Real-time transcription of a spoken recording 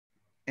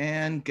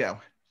and go.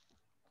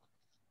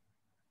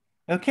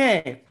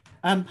 Okay.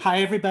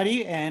 Hi,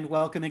 everybody, and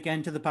welcome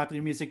again to the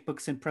Popular Music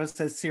Books in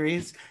Process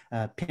series,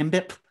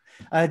 PMBiP,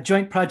 a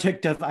joint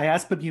project of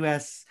IASPM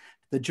US,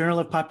 the Journal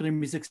of Popular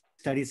Music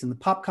Studies, and the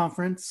POP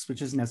Conference,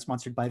 which is now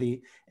sponsored by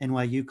the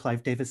NYU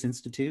Clive Davis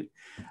Institute.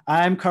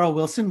 I'm Carl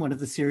Wilson, one of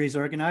the series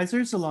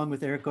organizers, along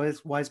with Eric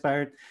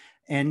Weisbart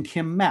and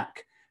Kim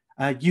Mack.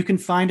 You can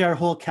find our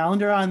whole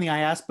calendar on the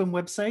IASPM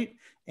website,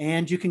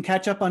 and you can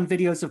catch up on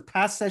videos of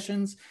past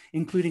sessions,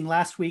 including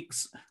last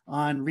week's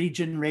on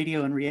region,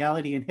 radio, and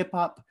reality and hip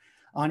hop,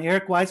 on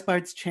Eric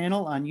Weisbart's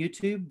channel on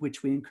YouTube,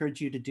 which we encourage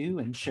you to do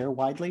and share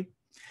widely.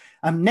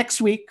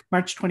 Next week,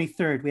 March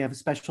 23rd, we have a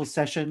special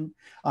session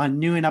on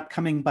new and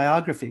upcoming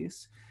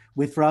biographies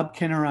with Rob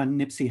Kinner on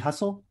Nipsey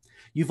Hussle,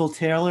 Yuval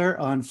Taylor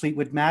on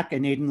Fleetwood Mac,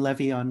 and Aidan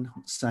Levy on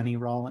Sonny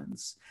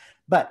Rollins.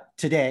 But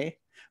today,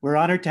 we're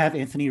honored to have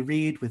Anthony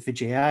Reed with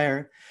Vijay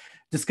Iyer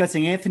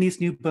discussing Anthony's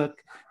new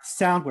book,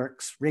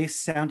 Soundworks, Race,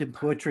 Sound, and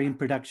Poetry in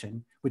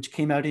Production, which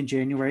came out in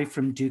January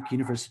from Duke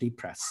University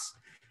Press.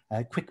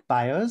 Quick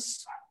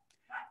bios.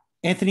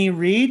 Anthony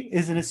Reed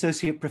is an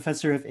associate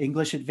professor of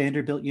English at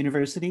Vanderbilt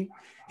University.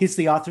 He's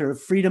the author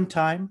of Freedom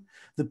Time,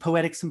 The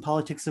Poetics and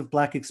Politics of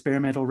Black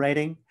Experimental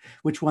Writing,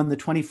 which won the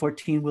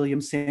 2014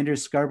 William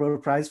Sanders Scarborough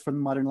Prize from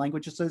the Modern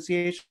Language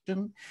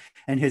Association.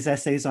 And his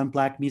essays on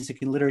Black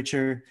music and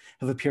literature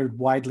have appeared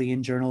widely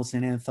in journals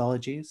and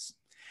anthologies.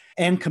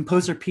 And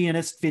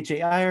composer-pianist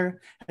Vijay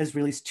Iyer has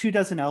released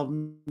 24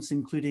 albums,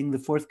 including the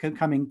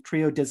forthcoming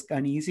trio disc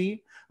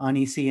Uneasy on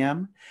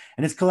ECM,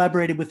 and has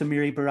collaborated with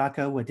Amiri,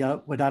 Baraka,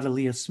 Wadada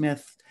Leah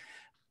Smith,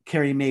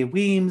 Carrie Mae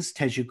Weems,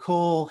 Teju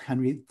Cole,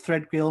 Henry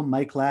Threadgill,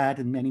 Mike Ladd,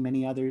 and many,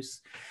 many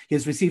others. He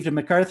has received a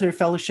MacArthur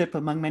Fellowship,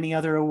 among many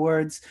other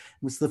awards,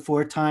 was the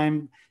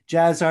 4-time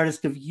Jazz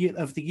Artist of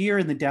the Year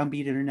in the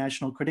Downbeat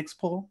International Critics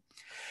Poll.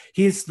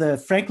 He is the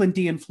Franklin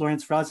D. and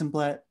Florence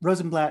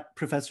Rosenblatt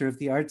Professor of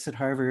the Arts at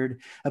Harvard,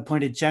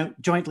 appointed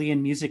jointly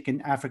in Music and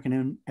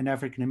African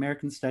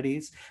American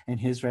Studies,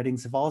 and his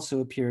writings have also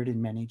appeared in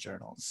many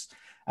journals.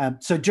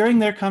 So during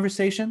their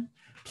conversation,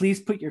 please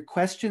put your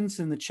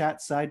questions in the chat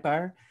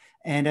sidebar,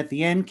 and at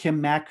the end,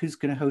 Kim Mack, who's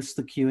going to host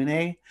the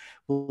Q&A,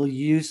 will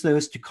use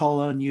those to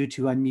call on you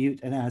to unmute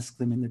and ask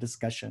them in the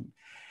discussion.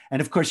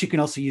 And of course, you can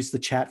also use the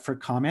chat for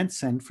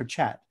comments and for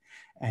chat.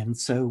 And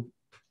so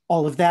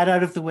all of that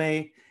out of the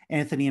way,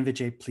 Anthony and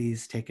Vijay,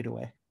 please take it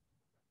away.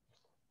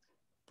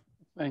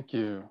 Thank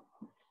you.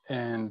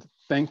 And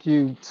thank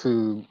you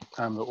to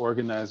the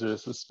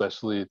organizers,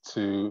 especially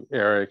to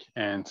Eric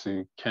and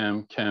to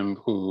Kim,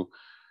 who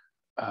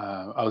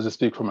I'll just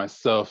speak for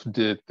myself,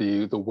 did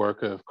the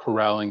work of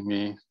corralling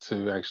me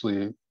to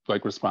actually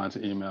respond to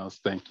emails.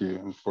 Thank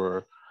you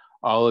for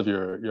all of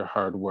your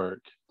hard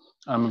work.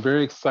 I'm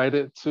very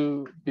excited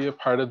to be a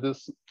part of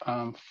this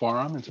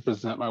forum and to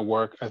present my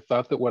work. I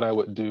thought that what I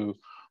would do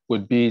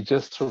would be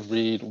just to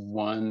read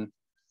a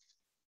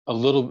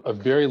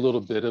very little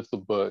bit of the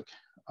book.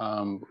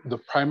 The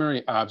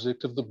primary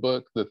object of the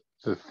book,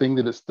 the thing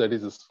that it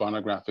studies is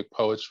phonographic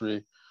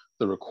poetry,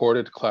 the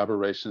recorded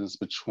collaborations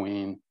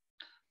between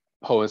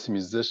poets and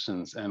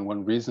musicians. And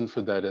one reason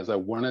for that is I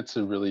wanted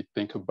to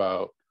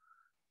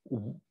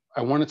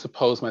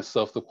pose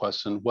myself the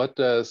question, what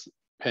does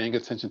paying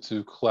attention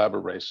to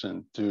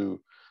collaboration do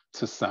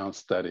to sound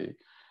study?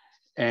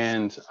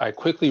 And I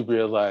quickly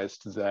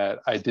realized that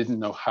I didn't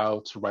know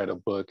how to write a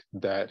book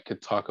that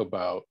could talk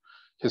about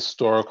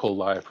historical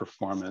live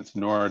performance,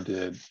 nor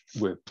did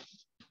with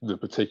the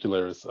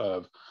particulars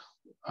of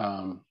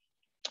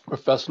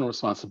professional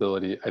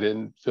responsibility. I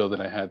didn't feel that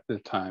I had the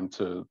time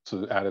to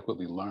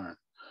adequately learn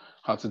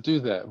how to do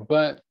that.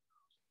 But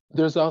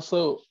there's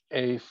also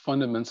a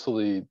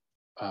fundamentally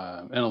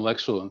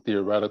intellectual and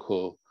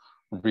theoretical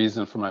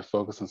reason for my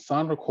focus on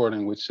sound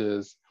recording, which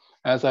is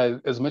as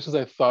much as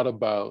I thought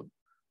about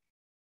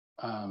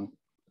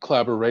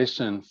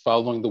collaboration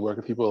following the work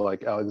of people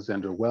like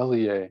Alexander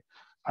Wellier,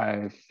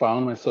 I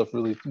found myself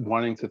really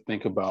wanting to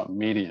think about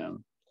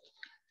medium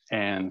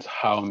and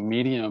how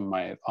medium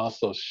might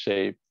also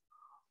shape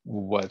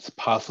what's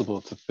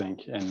possible to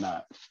think and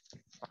not.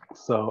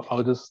 So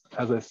I'll just,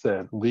 as I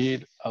said,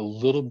 read a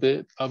little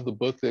bit of the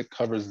book that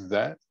covers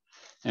that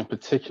in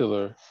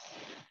particular,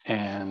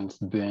 and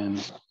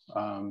then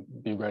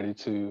be ready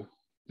to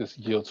just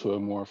yield to a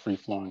more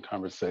free-flowing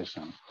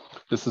conversation.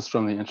 This is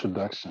from the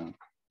introduction.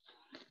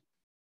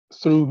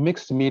 Through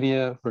mixed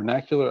media,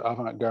 vernacular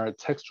avant-garde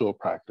textual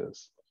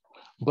practice,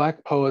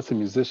 Black poets and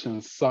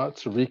musicians sought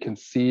to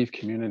reconceive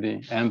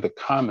community and the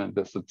common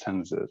that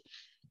subtends it.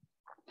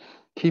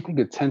 Keeping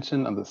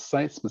attention on the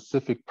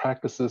site-specific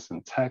practices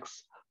and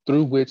texts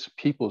through which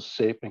people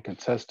shape and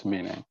contest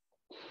meaning,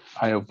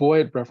 I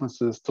avoid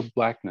references to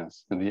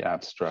Blackness in the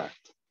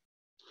abstract.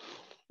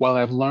 While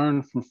I've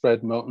learned from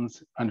Fred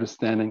Moten's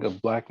understanding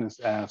of Blackness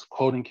as,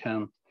 quoting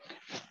him,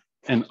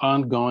 an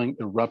ongoing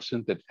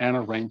eruption that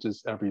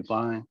anarranges every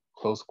line,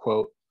 close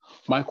quote,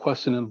 my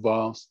question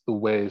involves the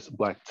ways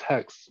Black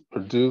texts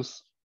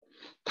produce,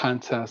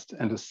 contest,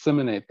 and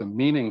disseminate the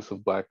meanings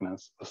of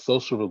Blackness, a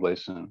social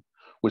relation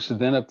which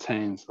then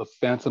obtains a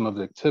phantom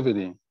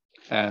objectivity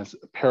as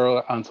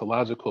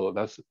para-ontological.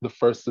 That's the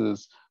first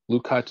is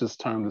Lukács's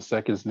term, the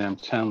second is Nam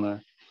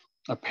Chandler,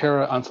 a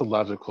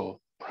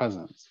para-ontological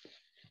presence.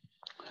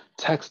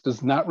 Text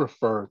does not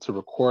refer to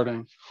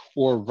recording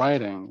or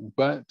writing,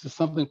 but to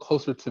something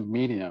closer to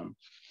medium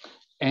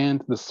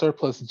and the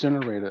surplus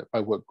generated by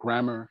what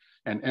grammar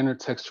and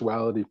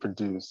intertextuality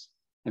produce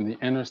in the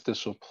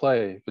interstitial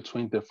play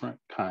between different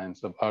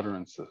kinds of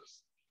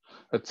utterances.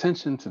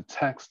 Attention to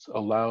text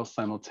allows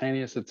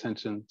simultaneous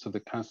attention to the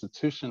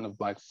constitution of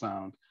Black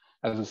sound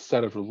as a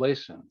set of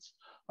relations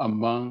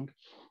among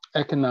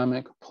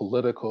economic,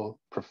 political,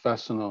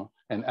 professional,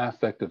 and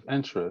affective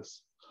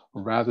interests,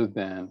 rather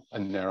than a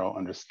narrow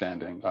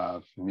understanding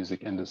of the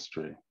music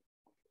industry.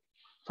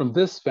 From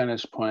this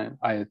vantage point,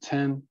 I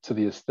attend to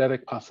the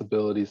aesthetic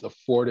possibilities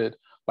afforded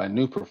by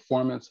new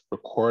performance,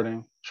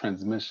 recording,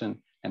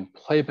 transmission, and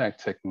playback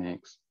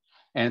techniques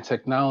and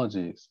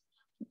technologies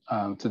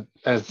to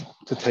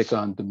take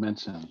on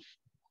dimension.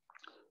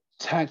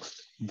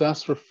 Text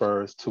thus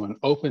refers to an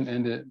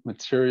open-ended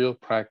material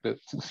practice,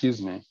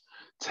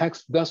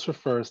 text thus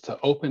refers to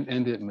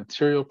open-ended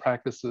material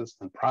practices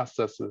and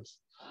processes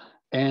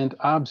and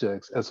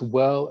objects, as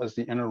well as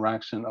the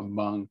interaction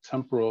among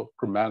temporal,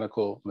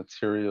 grammatical,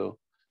 material,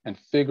 and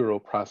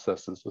figural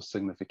processes of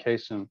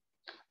signification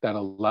that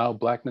allow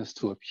Blackness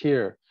to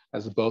appear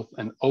as both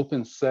an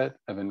open set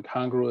of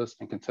incongruous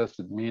and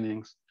contested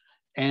meanings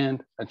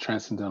and a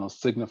transcendental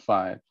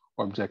signified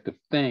or objective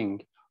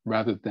thing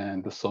rather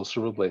than the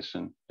social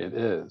relation it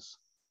is.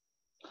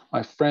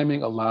 My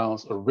framing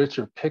allows a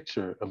richer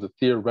picture of the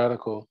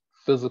theoretical,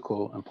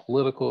 physical, and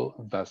political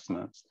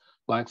investments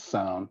Black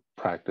sound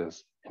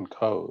practice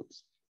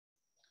encodes.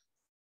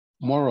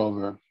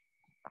 Moreover,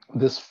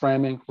 this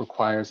framing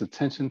requires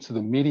attention to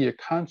the media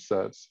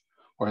concepts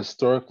or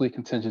historically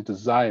contingent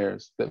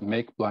desires that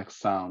make Black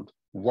sound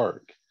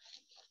work.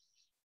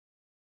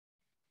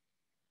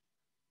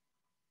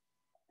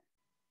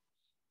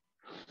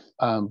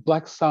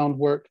 Black sound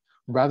work,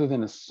 rather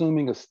than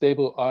assuming a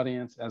stable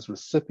audience as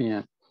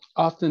recipient,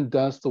 often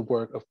does the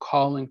work of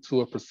calling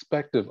to a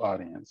prospective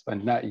audience, a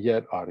not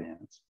yet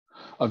audience,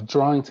 of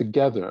drawing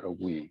together a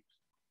we.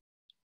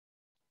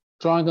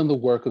 Drawing on the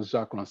work of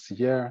Jacques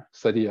Rancière,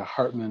 Saidiya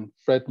Hartman,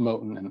 Fred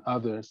Moten, and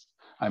others,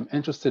 I'm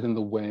interested in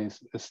the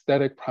ways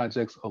aesthetic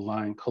projects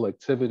align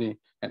collectivity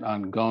and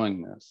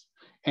ongoingness,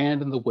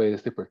 and in the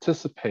ways they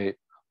participate,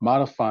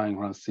 modifying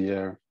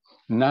Rancière,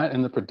 not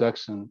in the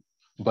production,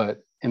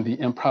 but in the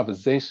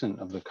improvisation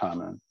of the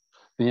common,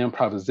 the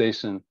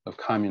improvisation of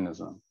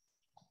communism.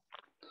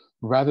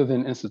 Rather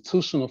than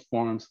institutional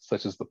forms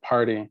such as the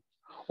party,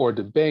 or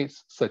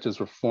debates such as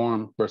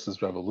reform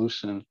versus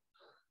revolution,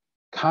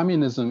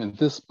 communism in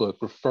this book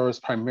refers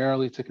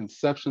primarily to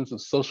conceptions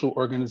of social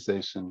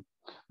organization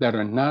that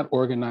are not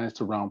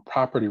organized around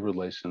property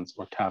relations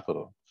or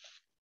capital.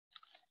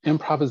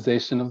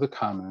 Improvisation of the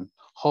common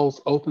holds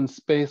open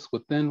space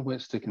within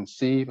which to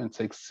conceive and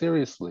take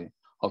seriously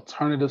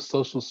alternative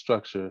social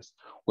structures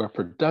where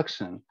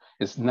production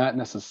is not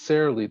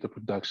necessarily the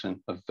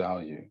production of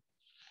value.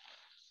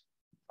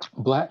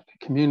 Black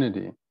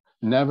community,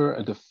 never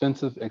a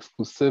defensive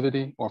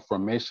exclusivity or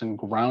formation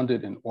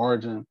grounded in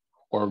origin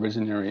or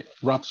originary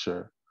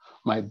rupture,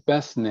 might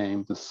best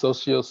name the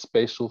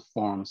socio-spatial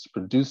forms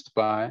produced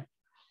by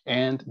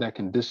and that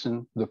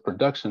condition the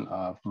production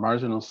of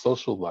marginal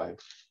social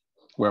life,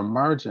 where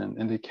margin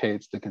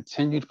indicates the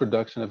continued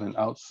production of an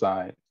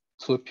outside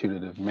to a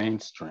putative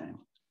mainstream.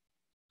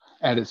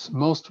 At its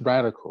most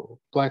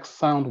radical, Black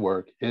sound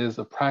work is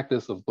a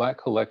practice of Black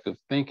collective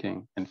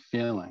thinking and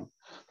feeling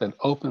that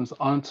opens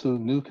onto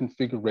new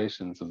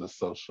configurations of the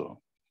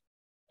social.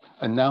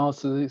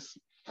 Analysis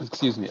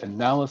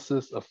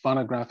of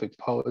phonographic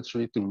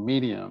poetry through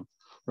medium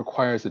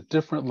requires a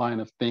different line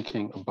of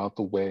thinking about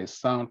the way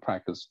sound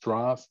practice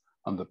draws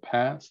on the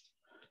past,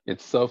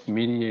 itself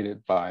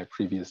mediated by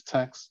previous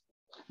texts,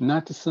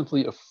 not to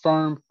simply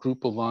affirm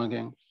group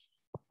belonging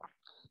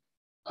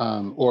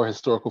or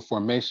historical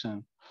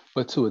formation,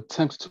 but to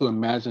attempt to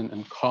imagine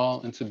and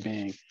call into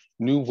being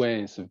new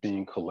ways of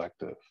being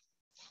collective.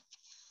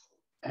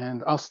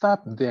 And I'll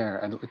stop there.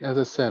 And as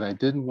I said, I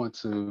didn't want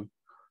to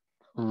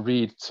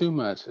read too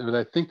much, but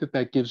I think that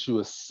that gives you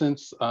a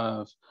sense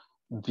of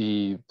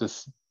the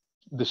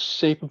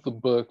shape of the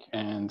book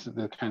and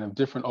the kind of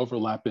different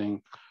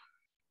overlapping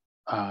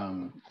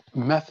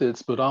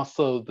methods, but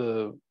also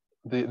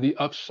the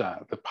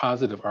upshot, the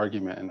positive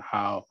argument, and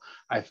how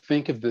I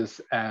think of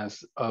this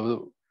as a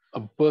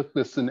book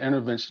that's an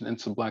intervention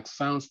into Black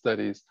sound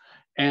studies,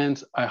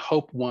 and I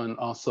hope one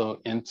also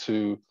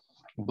into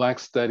Black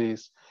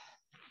studies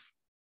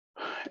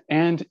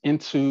and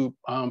into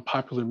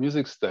popular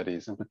music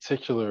studies, in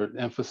particular,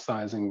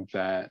 emphasizing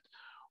that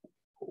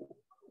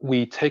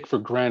we take for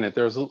granted,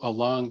 there's a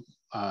long,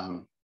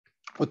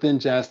 within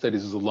jazz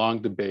studies, there's a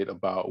long debate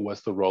about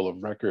what's the role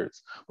of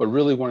records, but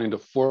really wanting to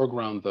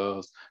foreground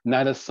those,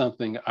 not as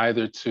something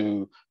either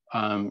to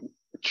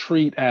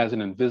treat as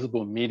an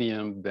invisible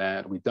medium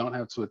that we don't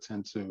have to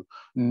attend to,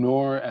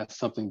 nor as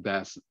something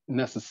that's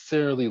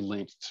necessarily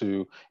linked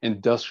to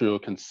industrial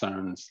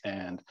concerns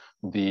and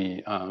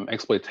the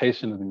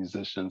exploitation of the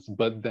musicians,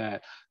 but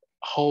that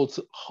holds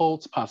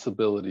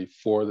possibility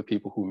for the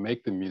people who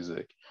make the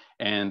music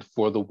and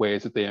for the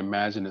ways that they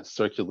imagine its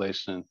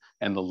circulation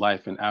and the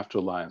life and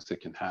afterlives it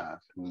can have.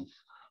 And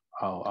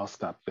I'll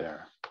stop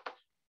there.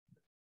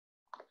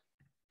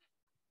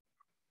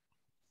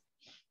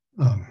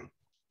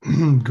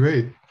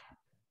 Great.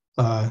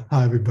 Hi,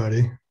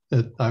 everybody.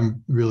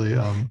 I'm really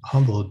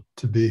humbled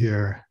to be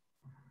here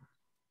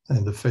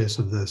in the face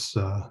of this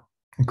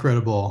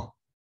incredible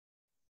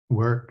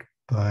work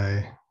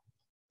by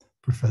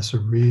Professor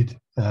Reed,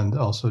 and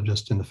also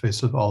just in the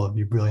face of all of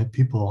you brilliant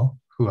people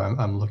who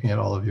I'm looking at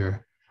all of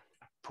your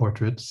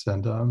portraits,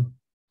 and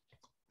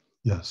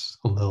yes,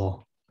 a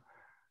little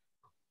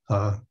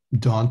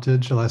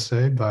daunted, shall I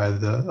say, by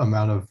the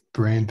amount of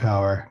brain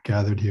power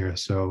gathered here.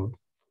 So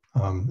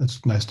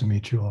it's nice to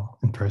meet you all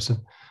in person.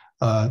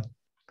 I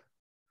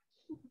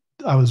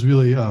was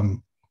really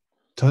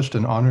touched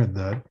and honored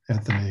that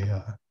Anthony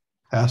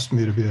asked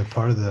me to be a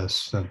part of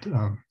this and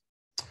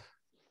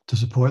to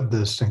support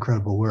this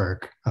incredible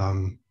work.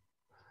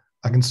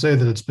 I can say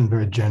that it's been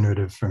very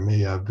generative for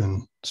me. I've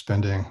been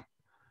spending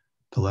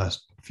the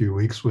last few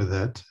weeks with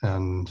it,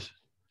 and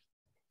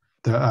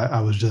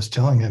I was just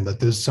telling him that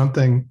there's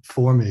something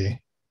for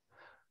me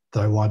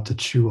that I want to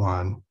chew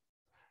on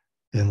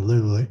in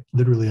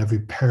literally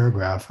every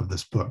paragraph of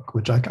this book,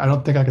 which I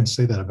don't think I can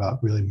say that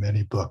about really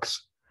many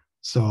books.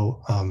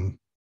 So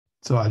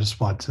so I just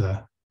want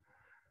to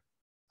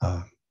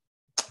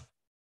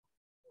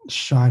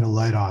shine a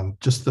light on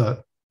just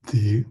the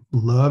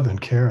love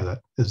and care that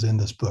is in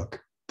this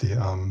book,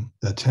 the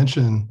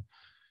attention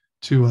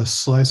to a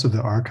slice of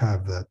the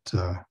archive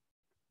that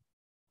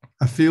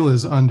I feel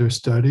is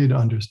understudied,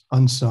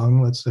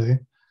 unsung, let's say,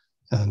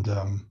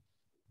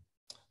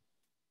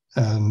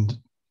 and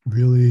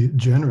really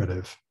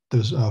generative.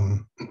 There's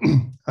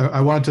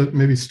I wanted to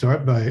maybe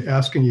start by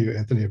asking you,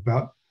 Anthony,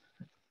 about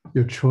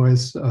your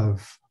choice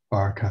of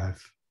archive.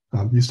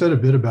 You said a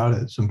bit about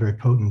it, some very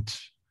potent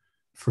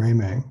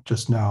framing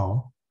just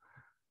now,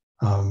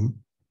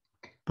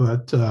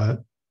 but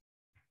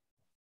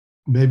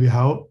maybe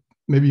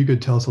you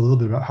could tell us a little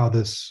bit about how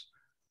this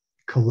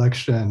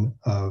collection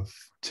of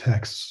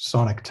texts,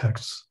 sonic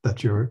texts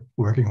that you're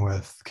working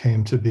with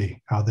came to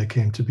be, how they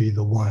came to be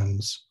the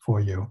ones for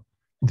you.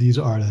 These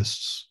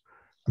artists,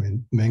 I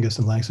mean, Mingus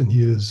and Langston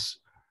Hughes,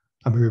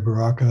 Amiri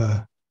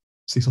Baraka,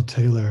 Cecil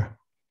Taylor,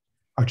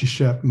 Archie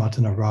Shepp,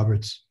 Martina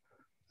Roberts,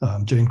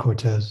 Jane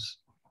Cortez,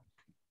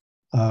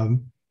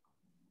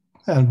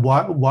 and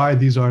why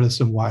these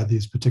artists and why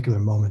these particular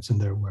moments in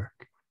their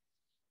work?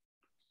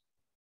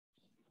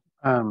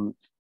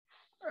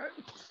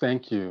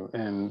 Thank you,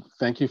 and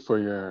thank you for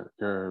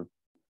your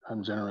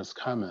generous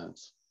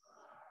comments.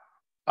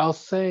 I'll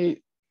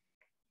say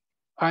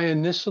I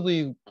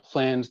initially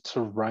planned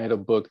to write a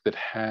book that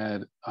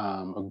had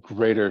a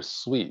greater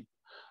sweep.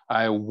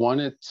 I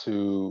wanted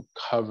to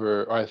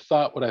cover, or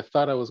what I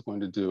thought I was going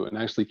to do, and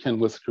actually Ken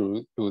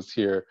Whisker, who was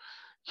here,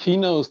 he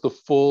knows the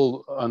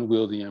full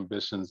unwieldy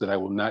ambitions that I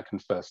will not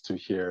confess to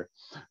here,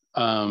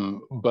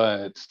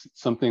 but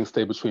some things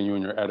stay between you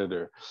and your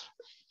editor.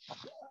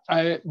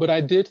 But I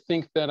did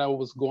think that I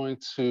was going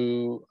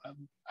to,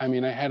 I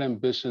had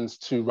ambitions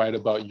to write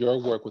about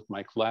your work with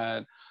Mike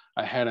Ladd.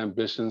 I had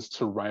ambitions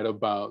to write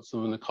about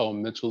some of Nicole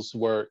Mitchell's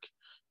work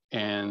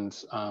and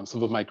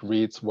some of Mike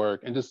Reed's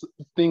work, and just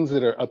things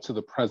that are up to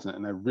the present.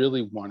 And I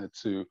really wanted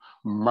to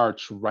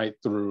march right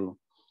through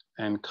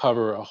and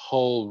cover a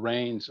whole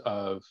range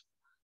of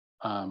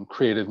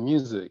creative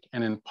music,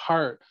 and in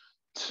part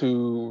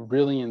to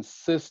really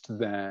insist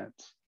that,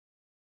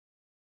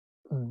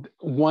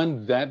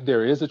 one, that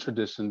there is a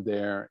tradition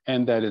there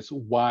and that it's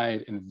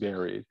wide and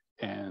varied,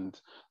 and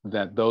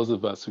that those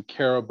of us who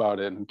care about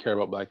it and who care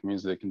about Black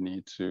music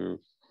need to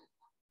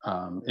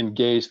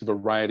engage the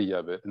variety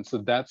of it. And so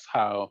that's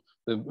how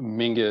the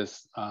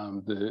Mingus,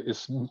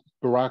 it's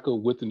Baraka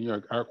with the New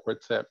York Art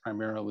Quartet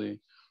primarily.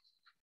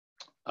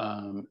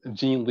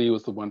 Jean Lee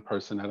was the one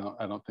person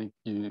I don't think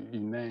you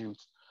named.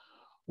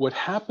 What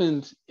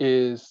happened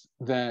is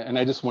that, and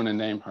I just want to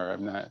name her.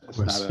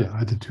 Yeah,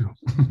 I did too.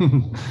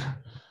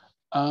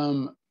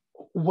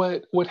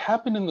 What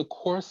happened in the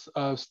course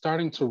of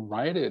starting to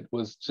write it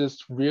was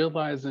just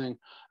realizing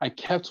I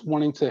kept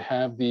wanting to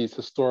have these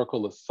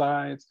historical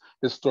asides,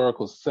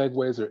 historical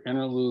segues or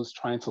interludes,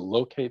 trying to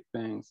locate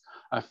things.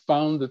 I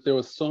found that there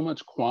was so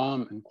much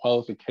qualm and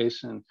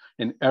qualification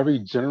in every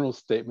general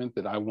statement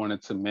that I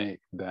wanted to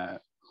make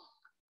that,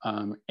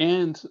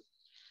 and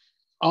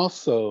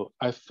also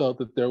I felt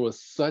that there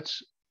was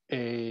such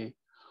a,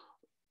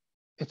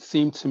 it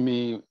seemed to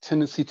me,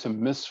 tendency to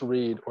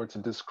misread or to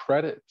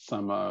discredit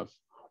some of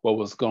what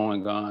was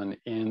going on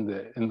in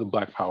the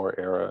Black Power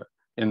era,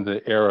 in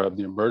the era of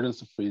the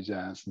emergence of free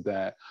jazz,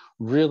 that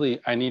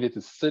really I needed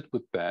to sit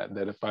with that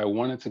if I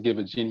wanted to give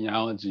a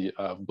genealogy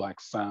of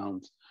Black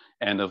sound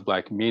and of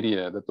Black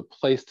media, that the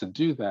place to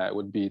do that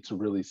would be to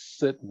really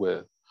sit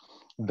with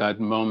that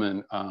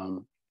moment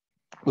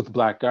with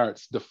Black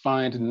arts,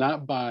 defined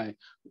not by,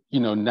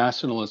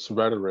 nationalist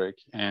rhetoric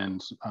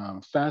and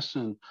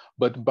fashion,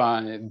 but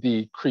by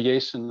the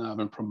creation of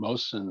and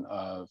promotion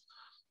of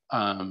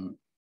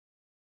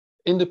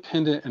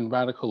independent and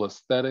radical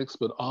aesthetics,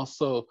 but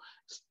also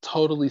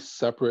totally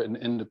separate and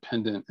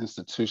independent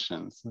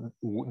institutions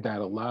that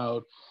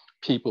allowed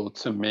people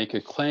to make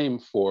a claim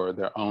for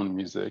their own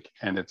music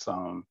and its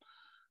own,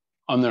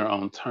 on their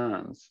own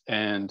terms.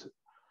 And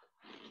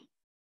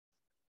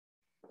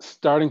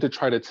starting to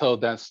try to tell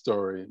that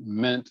story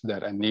meant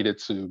that I needed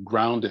to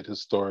ground it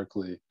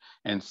historically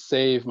and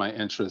save my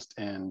interest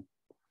in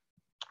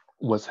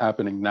what's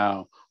happening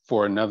now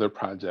for another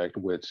project,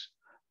 which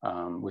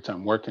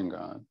I'm working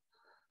on.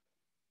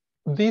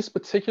 These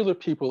particular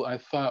people I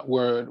thought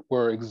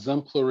were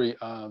exemplary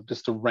of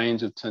just a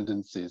range of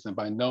tendencies, and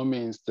by no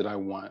means did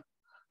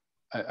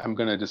I'm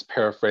gonna just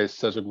paraphrase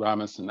Cedric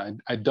Robinson,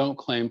 I don't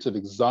claim to have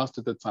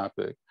exhausted the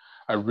topic.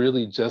 I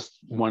really just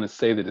wanna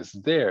say that it's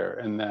there,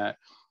 and that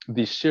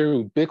the sheer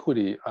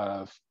ubiquity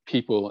of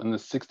people in the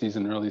 60s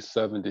and early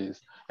 70s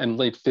and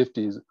late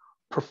 50s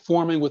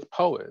performing with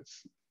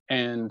poets,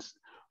 and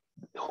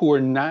who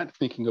are not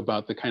thinking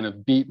about the kind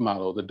of beat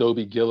model, the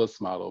Dobie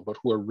Gillis model, but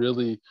who are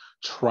really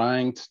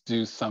trying to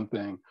do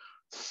something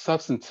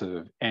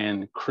substantive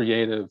and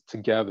creative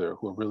together,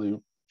 who are really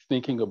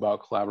thinking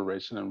about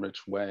collaboration in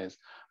rich ways.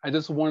 I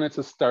just wanted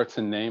to start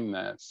to name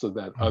that so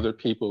that other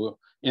people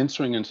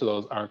entering into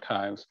those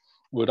archives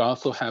would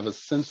also have a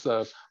sense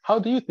of, how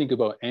do you think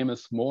about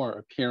Amos Moore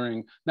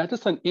appearing not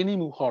just on any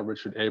Muhal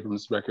Richard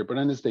Abrams record, but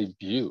on his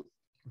debut?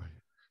 Right.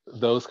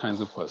 Those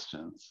kinds of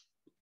questions.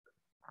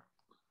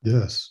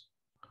 Yes.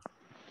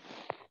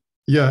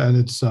 Yeah, and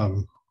it's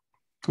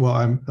well,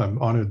 I'm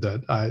honored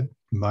that I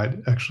might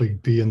actually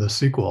be in the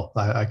sequel.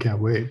 I can't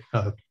wait.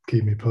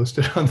 Keep me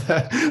posted on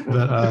that.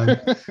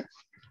 But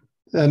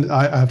and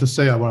I have to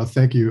say, I want to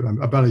thank you.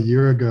 About a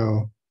year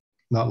ago,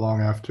 not long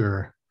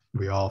after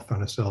we all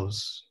found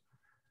ourselves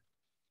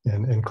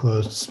in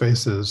enclosed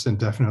spaces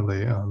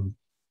indefinitely,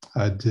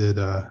 I did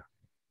a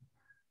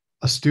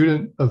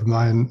student of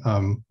mine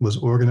was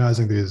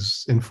organizing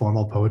these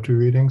informal poetry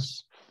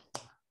readings.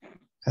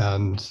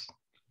 And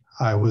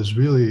I was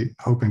really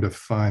hoping to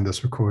find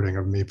this recording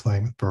of me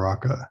playing with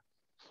Baraka,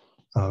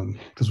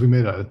 because we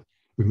made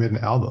an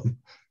album,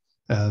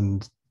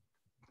 and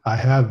I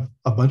have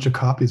a bunch of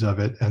copies of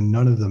it, and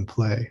none of them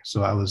play.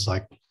 So I was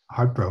like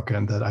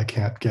heartbroken that I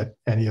can't get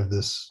any of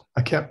this.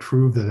 I can't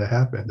prove that it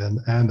happened,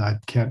 and I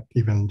can't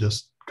even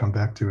just come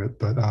back to it.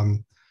 But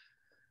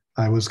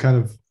I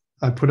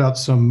put out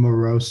some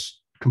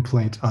morose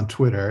complaint on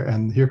Twitter,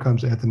 and here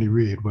comes Anthony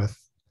Reed with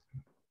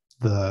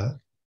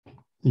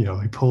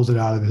he pulls it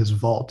out of his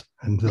vault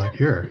and like,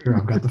 here,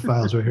 I've got the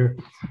files right here.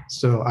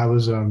 So I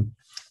was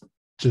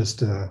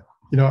just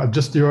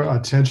your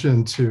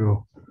attention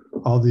to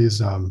all these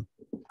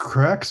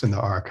cracks in the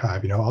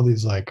archive, all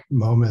these like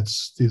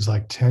moments, these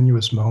like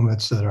tenuous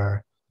moments that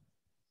are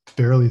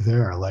barely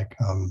there. Like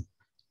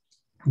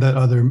that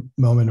other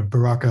moment of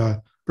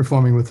Baraka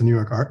performing with the New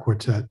York Art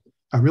Quartet,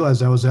 I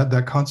realized I was at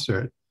that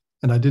concert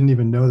and I didn't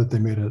even know that they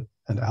made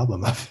an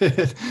album of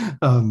it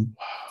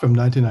from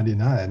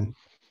 1999.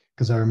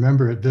 Because I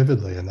remember it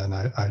vividly, and then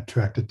I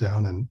tracked it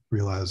down and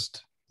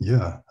realized,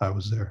 yeah, I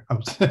was there.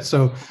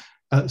 So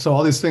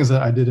all these things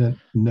that I didn't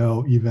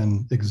know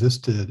even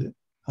existed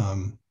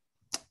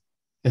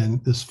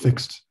in this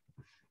fixed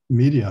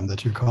medium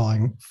that you're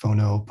calling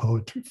phono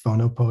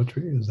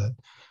poetry. Is that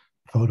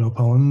photo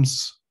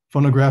poems?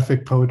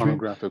 Phonographic poetry.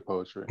 Phonographic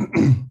poetry.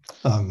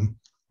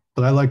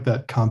 But I like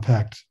that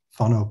compact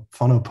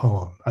phono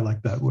poem. I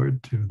like that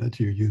word too that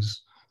you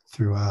use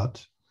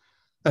throughout,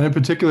 and in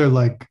particular,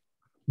 like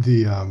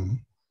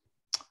the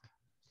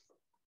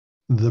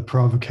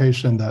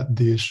provocation that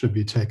these should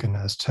be taken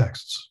as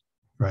texts,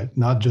 right?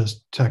 Not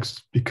just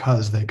texts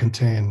because they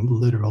contain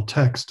literal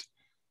text,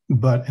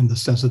 but in the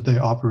sense that they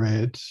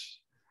operate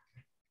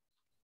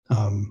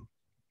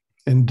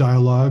in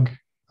dialogue,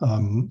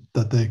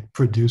 that they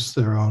produce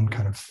their own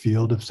kind of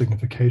field of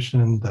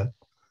signification.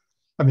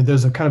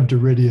 There's a kind of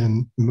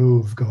Derridian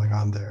move going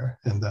on there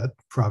in that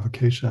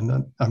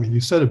provocation. And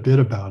you said a bit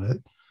about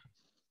it,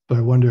 but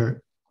I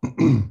wonder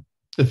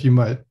if you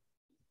might,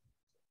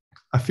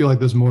 I feel like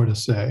there's more to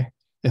say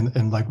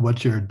in like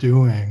what you're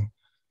doing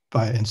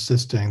by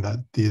insisting that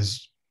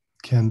these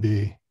can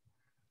be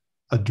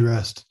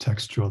addressed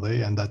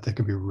textually and that they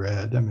can be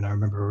read. I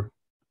remember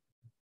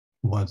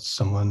once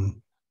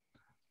someone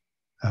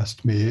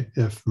asked me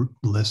if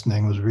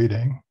listening was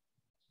reading.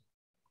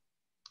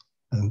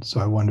 And so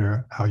I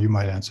wonder how you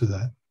might answer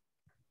that.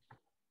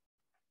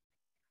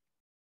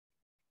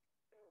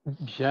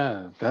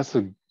 Yeah, that's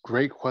a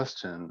great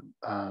question.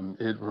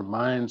 It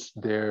reminds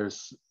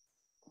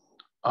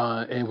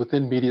and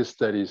within media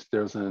studies,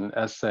 there's an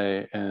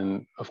essay,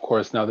 and of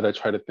course, now that I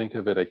try to think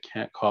of it, I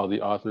can't call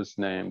the author's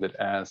name, that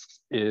asks,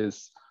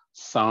 is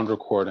sound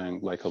recording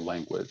like a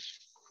language?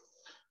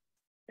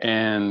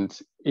 And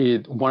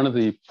one of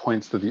the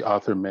points that the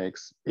author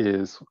makes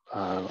is,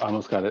 I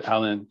almost got it,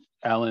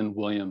 Alan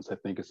Williams, I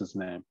think is his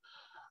name.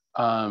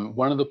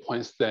 One of the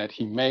points that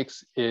he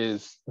makes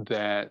is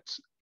that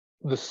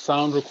the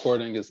sound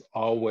recording is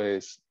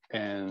always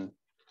the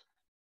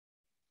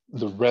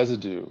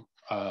residue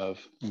of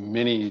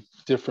many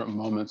different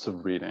moments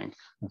of reading.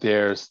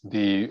 There's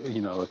the,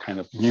 kind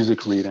of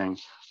music reading,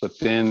 but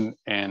then,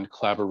 and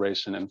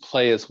collaboration, and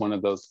play is one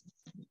of those,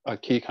 a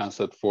key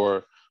concept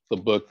for the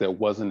book that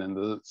wasn't in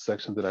the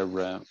section that I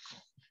read.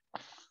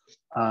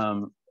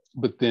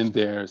 But then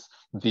there's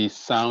the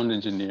sound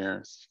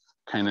engineers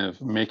kind of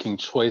making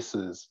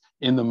choices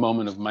in the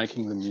moment of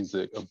making the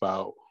music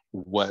about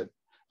what,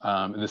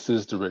 this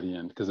is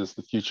Deridian because it's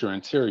the future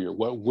interior,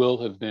 what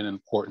will have been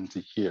important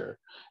to hear.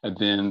 And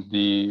then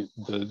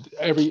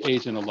every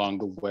agent along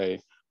the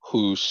way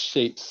who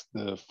shapes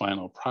the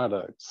final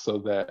product, so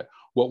that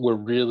what we're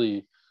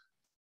really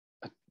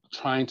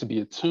trying to be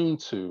attuned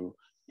to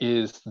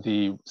is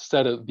the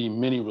set of the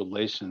many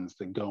relations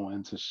that go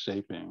into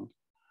shaping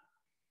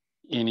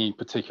any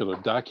particular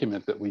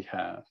document that we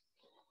have.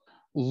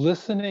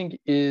 Listening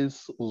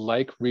is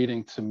like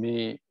reading to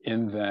me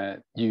in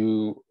that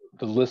the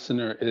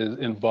listener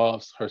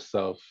involves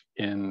herself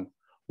in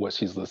what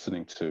she's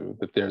listening to,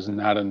 that there's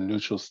not a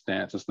neutral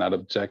stance, it's not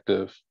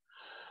objective.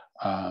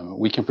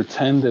 We can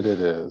pretend that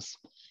it is,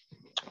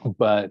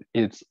 but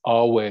it's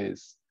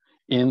always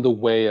in the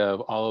way of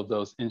all of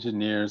those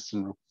engineers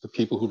and the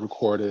people who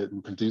record it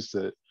and produce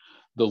it.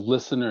 The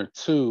listener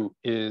too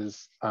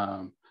is,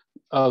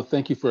 oh,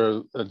 thank you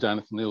for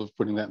Jonathan Neal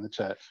putting that in the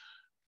chat.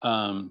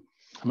 I'm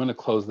gonna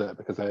close that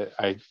because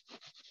I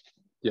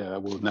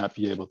will not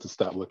be able to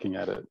stop looking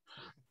at it.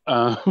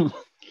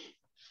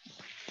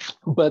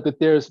 But that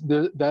there's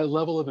that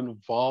level of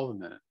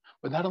involvement,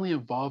 but not only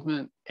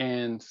involvement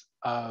and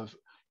of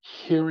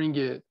hearing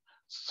it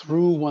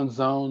through one's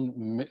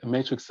own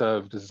matrix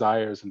of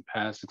desires and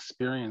past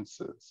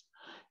experiences,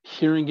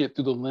 hearing it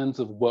through the lens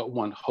of what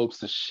one hopes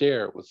to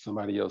share with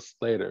somebody else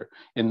later,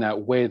 in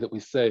that way that we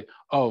say,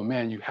 oh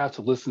man, you have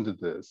to listen to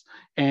this.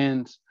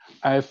 And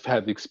I've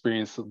had the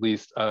experience at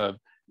least of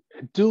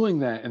doing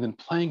that and then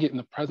playing it in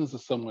the presence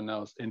of someone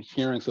else and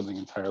hearing something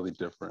entirely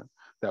different,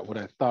 that what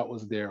I thought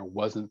was there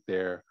wasn't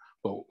there,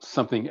 but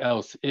something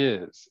else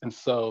is. And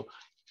so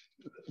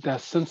that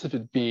sense of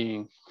it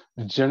being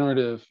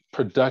generative,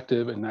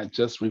 productive, and not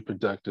just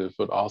reproductive,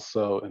 but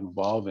also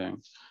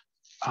involving.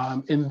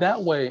 In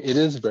that way, it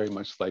is very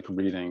much like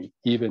reading,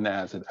 even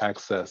as it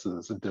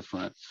accesses a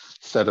different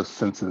set of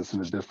senses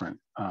and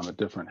a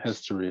different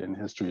history and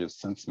history of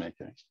sense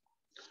making.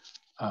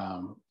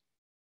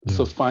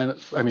 So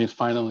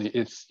finally,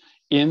 it's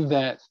in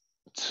that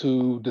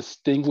to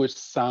distinguish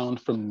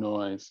sound from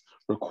noise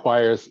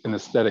requires an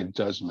aesthetic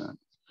judgment,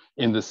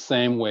 in the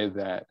same way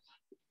that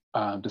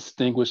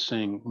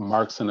distinguishing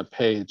marks on a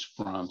page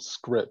from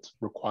script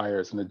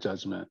requires a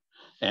judgment,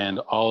 and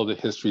all the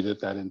history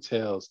that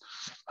entails.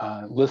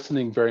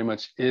 Listening very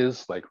much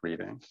is like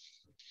reading.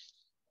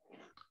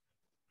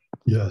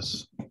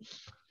 Yes.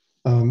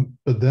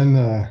 But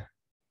then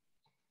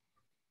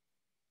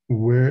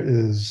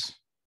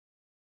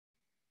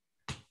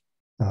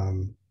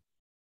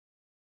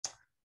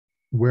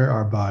where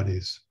are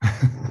bodies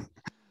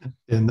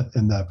in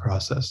that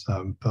process?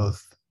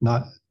 Both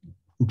not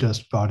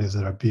just bodies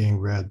that are being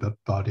read, but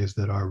bodies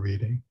that are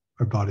reading,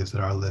 or bodies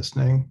that are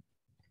listening.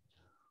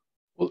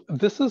 Well,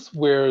 this is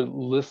where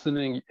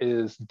listening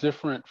is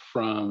different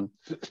from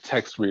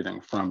text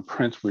reading, from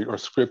print read or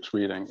script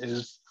reading.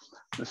 Is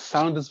the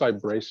sound is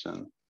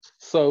vibration.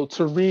 So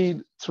to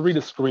read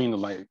a screen, the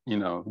light, you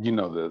know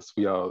this,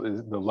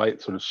 the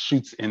light sort of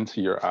shoots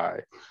into your eye.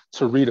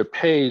 To read a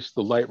page,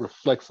 the light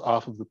reflects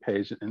off of the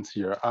page and into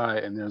your eye,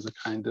 and there's a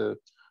kind of,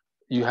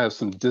 you have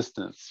some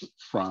distance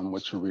from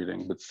what you're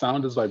reading. But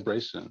sound is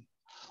vibration,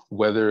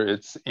 whether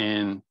it's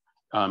in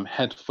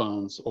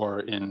headphones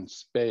or in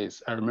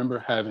space. I remember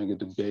having a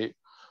debate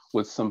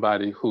with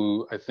somebody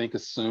who I think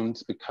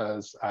assumed,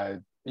 because I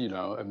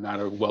am not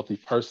a wealthy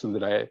person,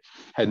 that I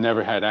had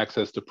never had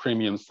access to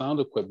premium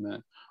sound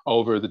equipment,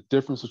 over the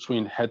difference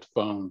between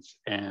headphones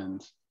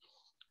and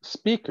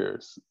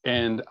speakers.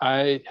 And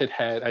I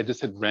just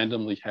had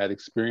randomly had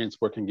experience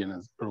working in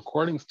a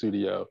recording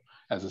studio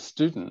as a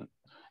student,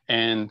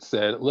 and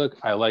said, look,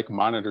 I like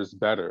monitors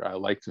better. I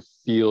like to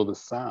feel the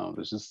sound.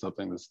 There's just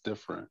something that's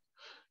different.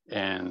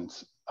 And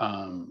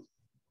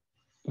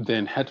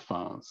then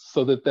headphones,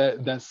 so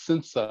that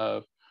sense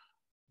of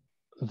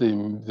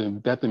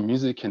that the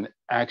music can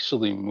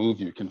actually move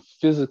you, can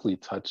physically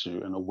touch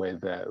you in a way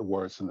that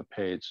words on the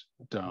page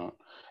don't,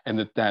 and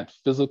that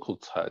physical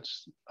touch,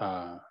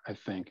 I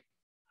think,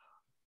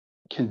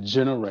 can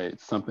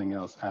generate something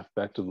else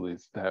affectively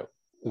that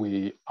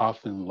we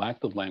often lack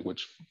the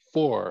language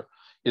for,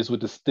 is what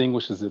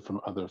distinguishes it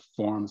from other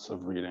forms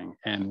of reading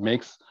and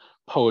makes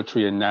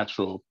poetry a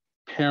natural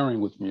pairing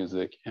with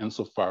music,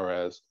 insofar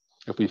as,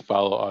 if we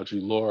follow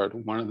Audre Lorde,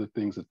 one of the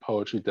things that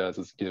poetry does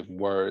is give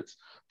words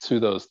to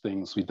those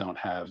things we don't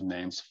have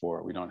names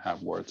for, we don't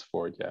have words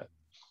for yet.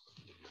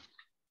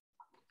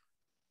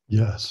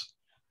 Yes.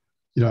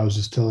 You know, I was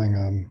just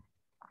telling,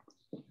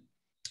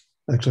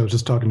 actually, I was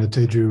just talking to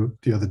Teju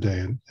the other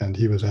day, and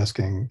he was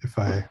asking if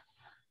I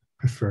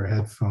prefer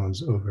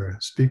headphones over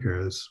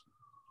speakers.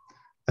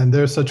 And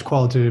they're such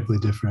qualitatively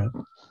different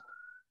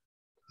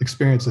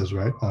experiences,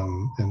 right?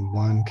 In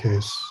one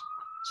case,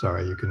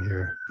 sorry, you can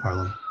hear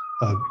Harlem.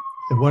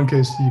 In one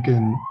case,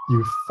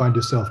 you find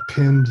yourself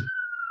pinned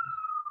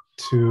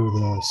to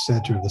the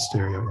center of the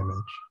stereo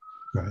image,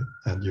 right?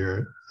 And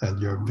your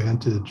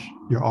vantage,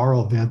 your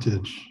aural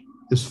vantage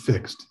is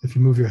fixed. If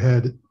you move your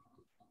head,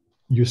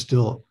 you're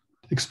still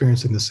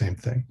experiencing the same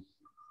thing.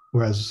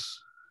 Whereas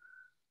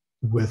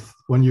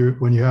when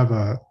you have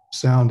a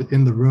sound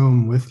in the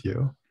room with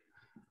you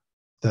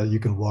that you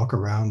can walk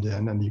around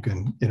in and you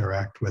can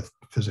interact with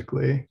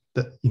physically,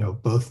 that, you know,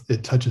 both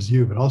it touches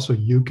you, but also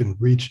you can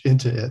reach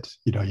into it.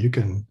 You know, you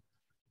can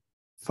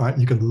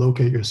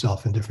locate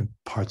yourself in different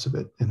parts of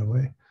it in a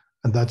way.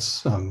 And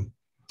that's,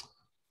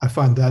 I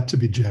find that to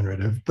be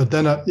generative. But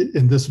then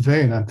in this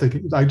vein, I'm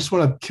thinking, I just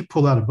want to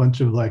pull out a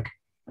bunch of like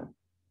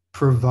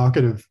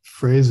provocative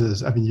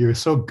phrases. I mean, you're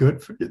so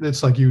good.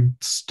 It's like you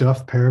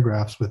stuff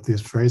paragraphs with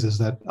these phrases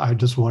that I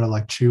just want to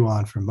like chew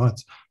on for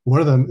months. One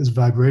of them is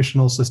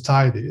vibrational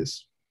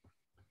societies.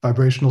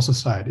 Vibrational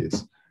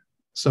societies.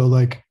 So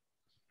like,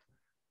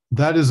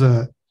 that is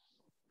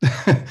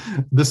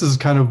this is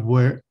kind of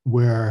where,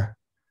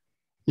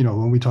 you know,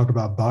 when we talk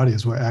about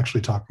bodies, we're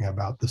actually talking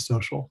about the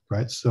social,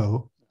 right?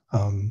 So,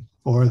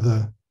 or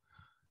the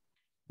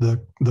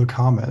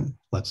common,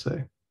 let's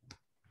say.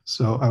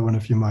 So I wonder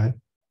if you might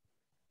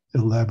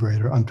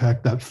elaborate or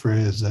unpack that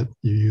phrase that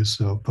you use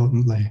so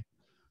potently.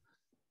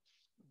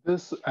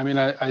 This, I mean,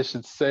 I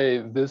should say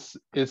this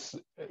is,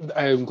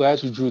 I'm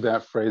glad you drew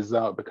that phrase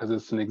out because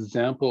it's an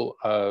example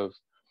of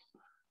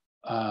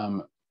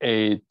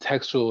a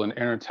textual and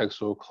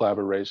intertextual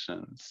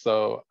collaboration.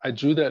 So I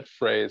drew that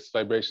phrase,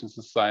 vibration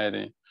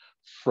society,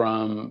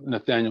 from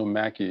Nathaniel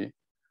Mackey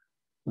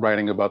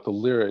writing about the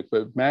lyric,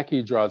 but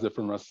Mackey draws it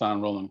from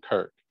Rahsaan Roland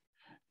Kirk.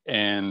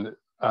 And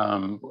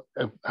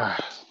I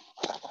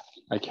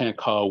can't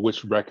call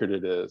which record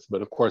it is,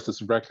 but of course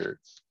it's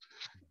records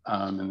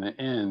in the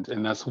end.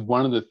 And that's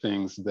one of the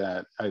things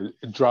that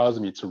it draws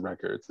me to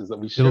records, is that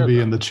we share. It'll be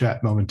them. in the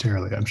chat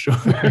momentarily, I'm sure.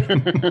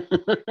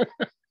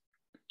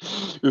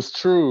 It's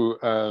true.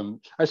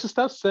 I should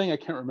stop saying I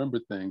can't remember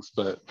things,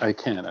 but I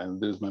can.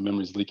 My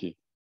memory's leaky.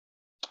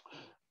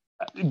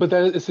 But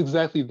it's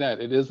exactly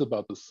that. It is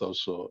about the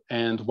social.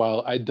 And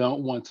while I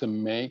don't want to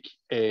make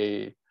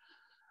I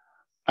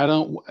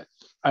don't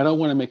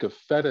want to make a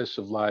fetish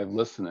of live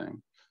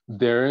listening,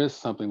 there is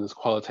something that's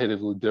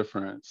qualitatively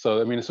different. So,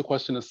 I mean, it's a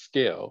question of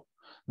scale.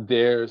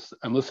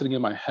 I'm listening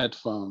in my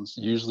headphones,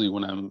 usually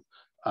when I'm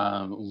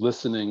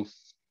listening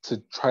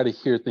to try to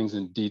hear things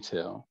in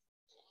detail.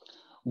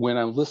 When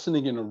I'm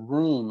listening in a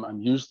room, I'm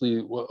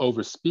usually,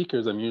 over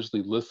speakers, I'm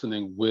usually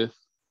listening with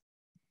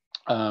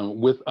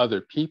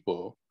other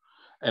people,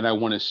 and I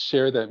want to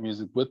share that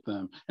music with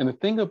them. And the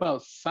thing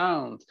about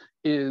sound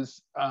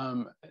is,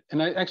 and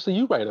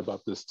you write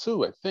about this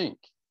too, I think,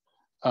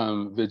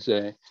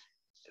 Vijay,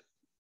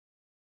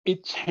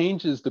 it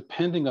changes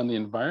depending on the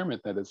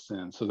environment that it's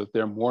in, so that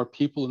there are more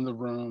people in the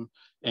room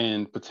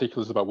and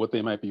particulars about what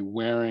they might be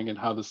wearing and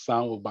how the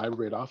sound will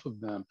vibrate off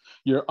of them.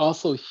 You're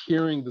also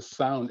hearing the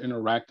sound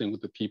interacting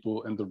with the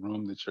people in the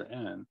room that you're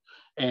in.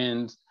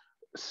 And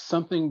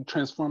something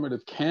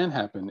transformative can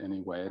happen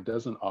anyway. It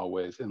doesn't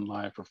always in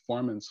live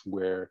performance,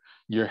 where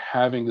you're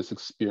having this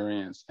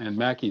experience. And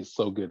Mackey is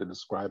so good at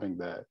describing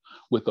that,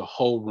 with a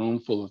whole room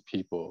full of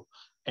people.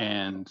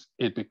 And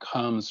it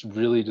becomes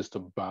really just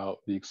about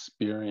the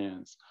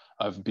experience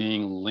of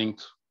being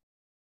linked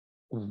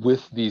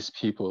with these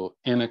people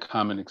in a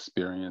common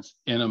experience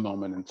in a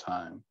moment in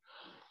time.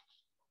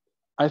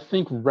 I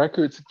think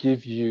records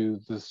give you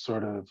this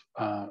sort of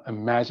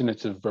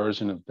imaginative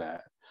version of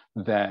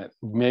that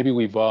maybe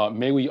we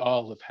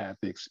all have had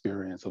the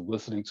experience of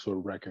listening to a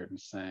record and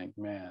saying,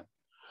 man,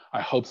 I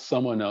hope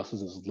someone else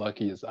is as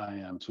lucky as I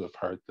am to have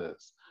heard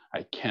this.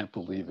 I can't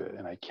believe it,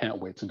 and I can't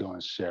wait to go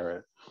and share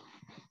it.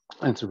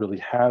 And to really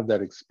have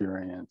that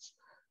experience,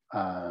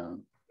 the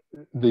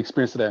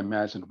experience that I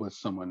imagined with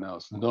someone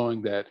else,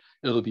 knowing that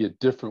it'll be a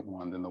different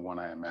one than the one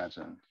I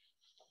imagined.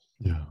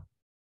 Yeah.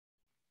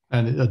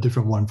 And a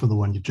different one from the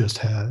one you just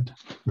had,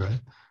 right?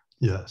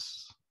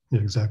 Yes,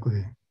 yeah,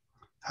 exactly.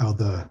 How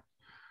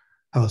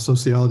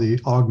sociality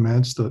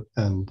augments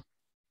and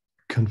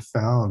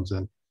confounds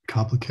and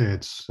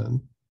complicates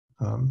and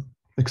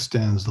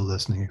extends the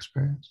listening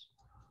experience.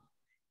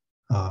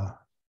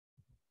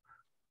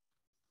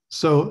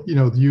 So, you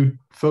know, you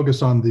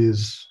focus on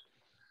these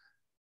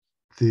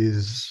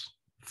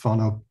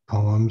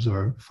phonopoems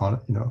or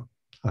you know,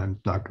 I'm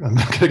not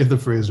gonna get the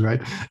phrase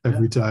right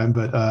every time,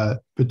 but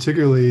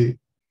particularly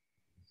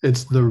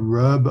it's the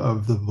rub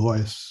of the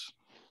voice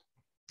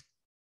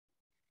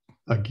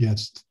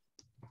against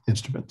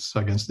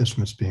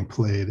instruments being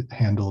played,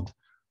 handled.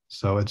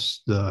 So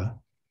it's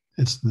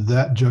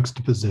that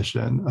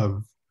juxtaposition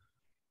of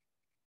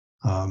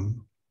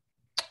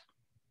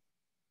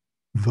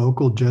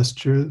vocal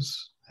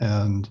gestures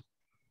and,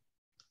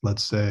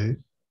 let's say,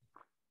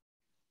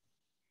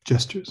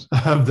 gestures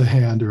of the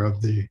hand or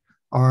of the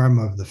arm,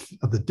 of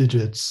the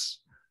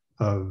digits,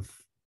 of,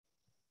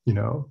 you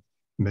know,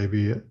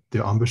 maybe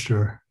the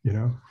embouchure, you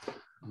know.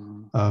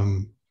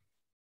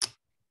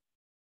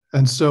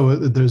 And so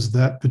there's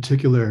that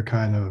particular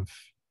kind of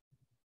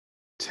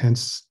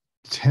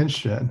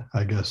tension,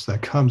 I guess,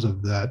 that comes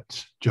of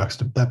that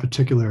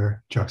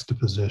particular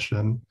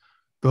juxtaposition,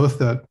 both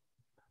that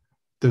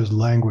there's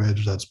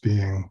language that's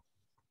being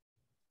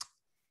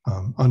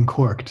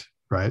uncorked,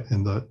 right,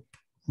 in the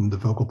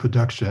vocal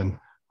production,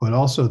 but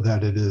also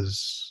that it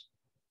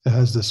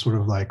has this sort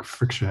of like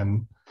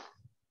friction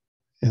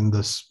in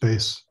the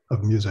space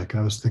of music.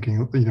 I was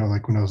thinking, you know,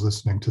 like when I was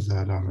listening to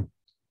that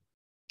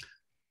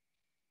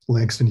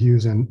Langston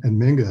Hughes and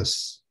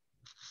Mingus,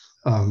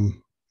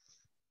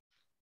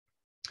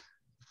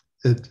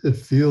 it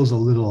feels a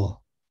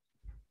little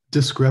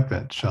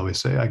discrepant, shall we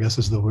say, I guess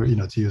is the word, you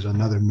know, to use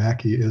another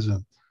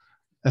Mackey-ism.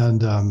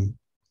 And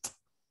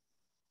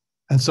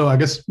so I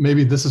guess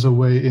maybe this is a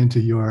way into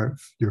your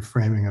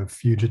framing of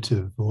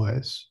fugitive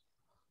voice.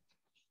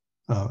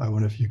 I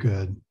wonder if you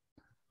could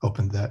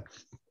open that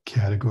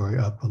category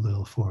up a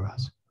little for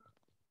us.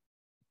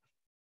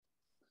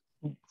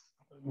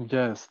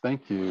 Yes,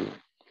 thank you.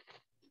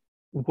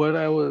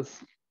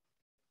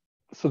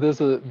 So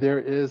there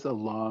is a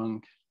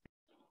long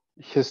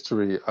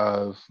history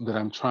of that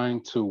I'm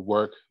trying to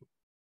work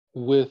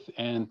with,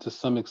 and to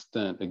some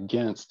extent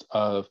against,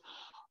 of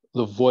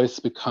the voice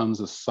becomes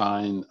a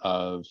sign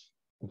of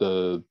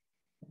the,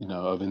 you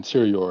know, of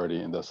interiority,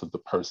 and thus of the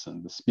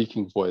person. The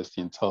speaking voice,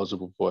 the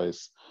intelligible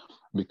voice,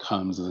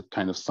 becomes a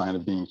kind of sign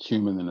of being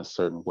human in a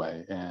certain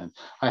way. And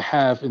I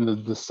have in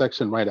the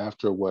section right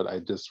after what I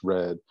just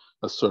read,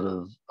 a sort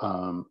of,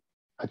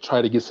 I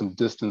try to get some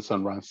distance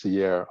on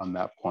Rancière on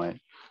that point,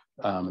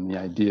 and the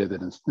idea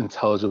that in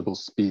intelligible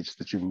speech,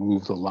 that you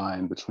move the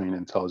line between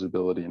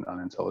intelligibility and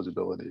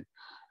unintelligibility,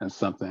 and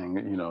something,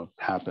 you know,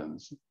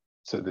 happens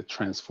that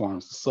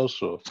transforms the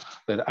social,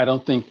 that I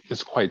don't think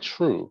is quite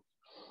true.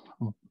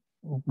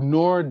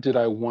 Nor did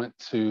I want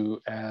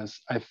to, as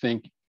I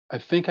think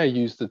I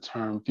used the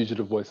term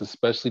fugitive voice,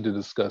 especially to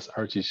discuss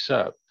Archie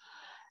Shepp.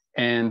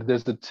 And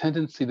there's a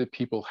tendency that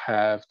people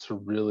have to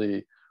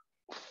really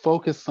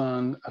focus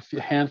on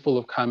a handful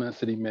of comments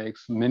that he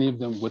makes, many of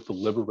them with the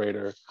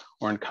Liberator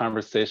or in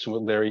conversation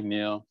with Larry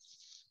Neal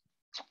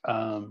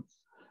and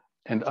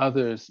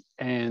others,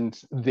 and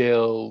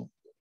they'll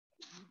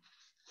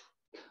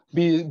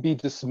be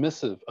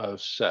dismissive of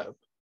Shepp,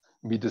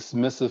 be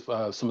dismissive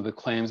of some of the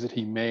claims that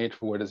he made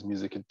for what his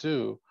music could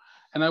do.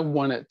 And I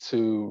wanted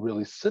to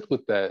really sit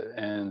with that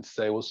and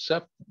say, well,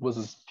 Shepp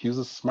he was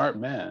a smart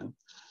man,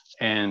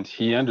 and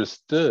he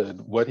understood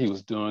what he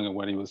was doing and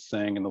what he was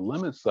saying and the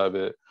limits of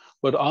it,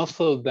 but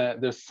also that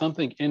there's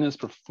something in his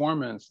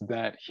performance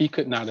that he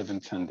could not have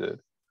intended.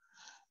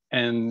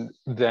 And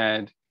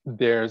that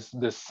there's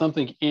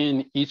something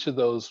in each of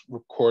those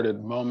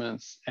recorded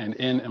moments and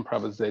in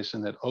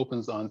improvisation that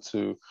opens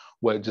onto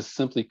what just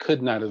simply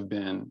could not have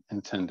been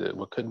intended,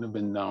 what couldn't have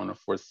been known or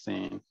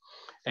foreseen.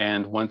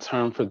 And one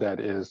term for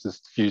that is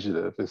this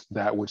fugitive, is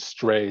that which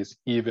strays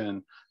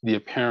even the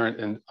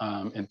apparent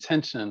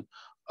intention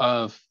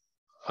of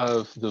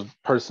the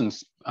person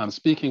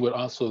speaking, but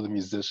also the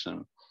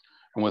musician.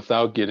 And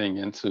without getting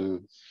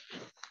into,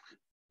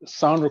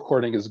 sound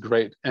recording is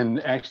great.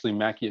 And actually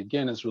Mackey,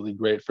 again, is really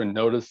great for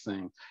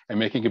noticing and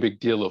making a big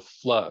deal of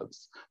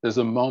flubs. There's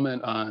a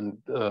moment on,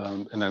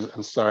 and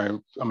I'm sorry,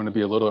 I'm gonna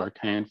be a little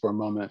arcane for a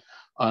moment,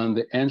 on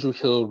the Andrew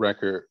Hill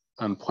record,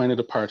 on Point of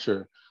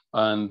Departure,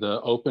 on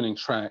the opening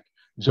track,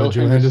 Joe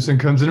Henderson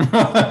comes in.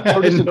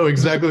 I know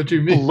exactly what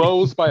you mean.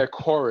 Blows by a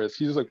chorus.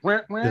 He's like,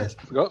 rant. Yes.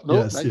 Oh, no,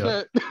 yes, not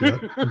yeah.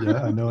 yet.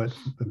 Yeah, I know it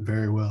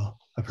very well.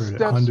 I've heard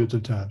it hundreds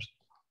of times.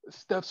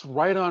 Steps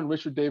right on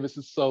Richard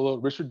Davis's solo.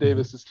 Richard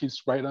Davis just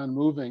keeps right on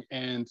moving.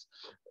 And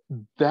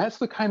that's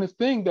the kind of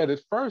thing that at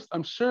first,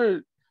 I'm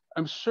sure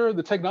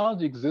the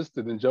technology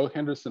existed, and Joe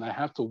Henderson, I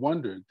have to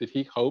wonder, did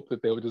he hope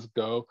that they would just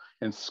go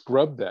and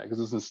scrub that? Because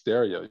it's in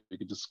stereo, you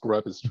could just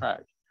scrub his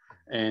track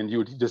and you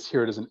would just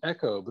hear it as an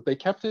echo, but they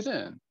kept it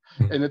in.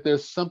 And that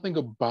there's something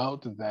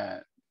about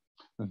that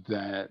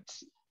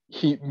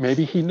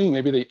maybe he knew,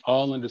 maybe they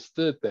all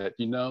understood that,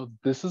 you know,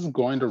 this is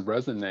going to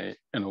resonate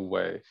in a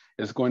way.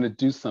 It's going to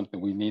do something.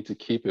 We need to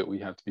keep it. We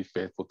have to be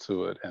faithful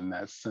to it. And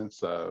that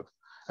sense of,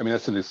 I mean,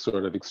 that's a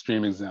sort of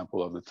extreme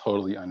example of the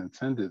totally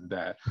unintended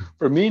that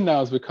for me now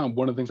has become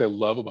one of the things I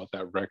love about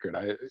that record.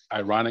 I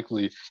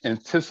ironically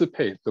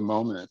anticipate the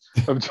moment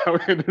of Joe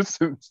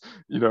Henderson's,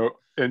 you know,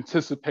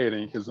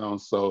 anticipating his own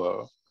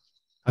solo.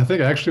 I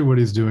think actually what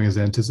he's doing is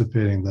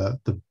anticipating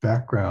the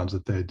backgrounds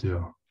that they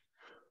do.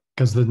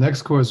 Because the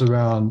next chorus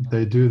around,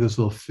 they do this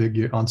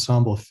little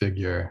ensemble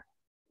figure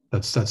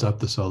that sets up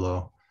the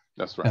solo.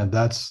 That's right. And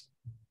that's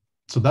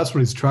what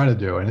he's trying to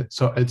do. And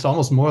so it's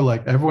almost more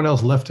like everyone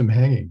else left him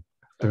hanging.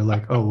 They're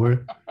like, oh,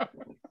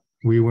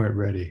 we weren't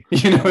ready.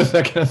 You know, it's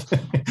that kind of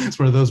thing. It's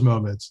one of those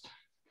moments.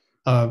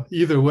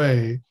 Either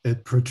way,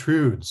 it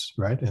protrudes,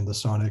 right, in the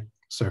sonic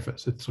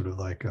surface. It's sort of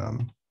like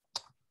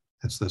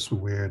it's this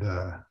weird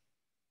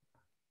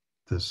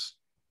this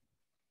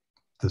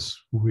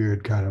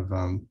weird kind of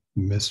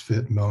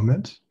misfit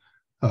moment.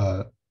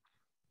 But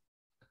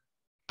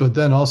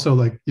then also,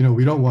 like, you know,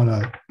 we don't want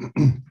to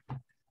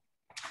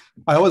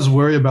I always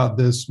worry about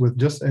this with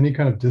just any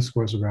kind of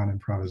discourse around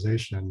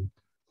improvisation,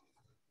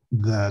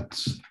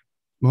 that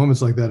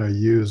moments like that are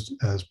used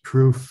as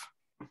proof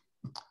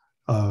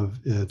of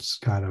its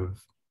kind of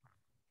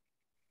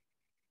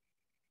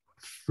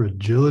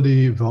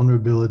fragility,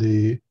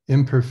 vulnerability,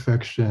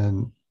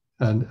 imperfection.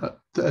 And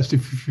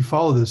if you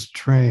follow this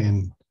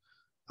train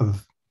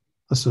of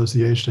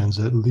associations,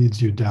 it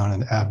leads you down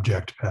an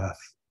abject path.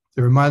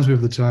 It reminds me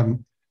of the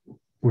time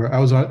where I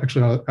was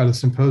actually at a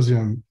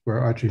symposium where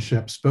Archie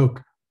Shepp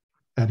spoke,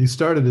 and he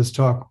started his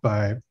talk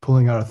by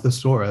pulling out a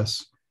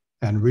thesaurus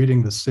and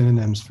reading the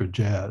synonyms for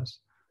jazz.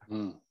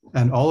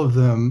 And all of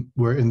them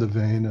were in the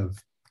vein of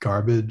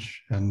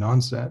garbage and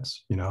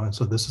nonsense, you know, and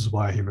so this is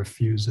why he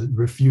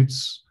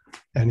refutes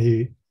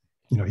any,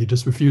 you know, he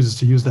just refuses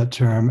to use that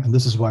term. And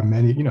this is why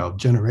many, you know,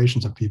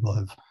 generations of people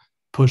have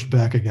pushed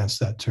back against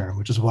that term,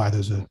 which is why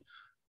there's a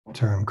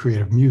term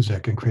creative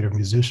music and creative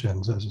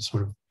musicians as a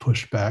sort of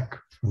pushback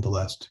from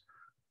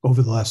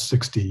over the last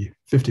 50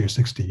 or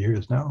 60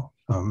 years now.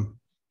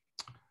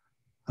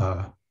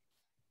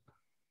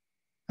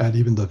 And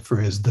even the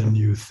phrase, the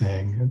new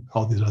thing, and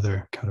all these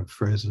other kind of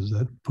phrases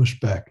that push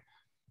back.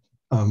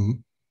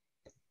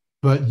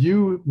 But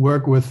you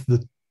work with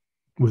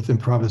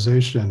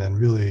improvisation, and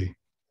really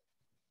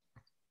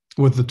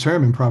with the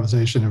term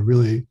improvisation, and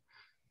really,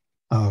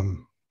 I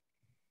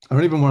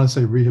don't even want to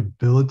say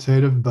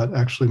rehabilitative, but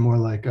actually more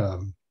like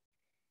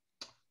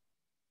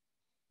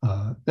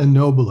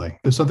ennobling.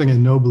 There's something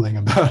ennobling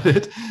about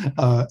it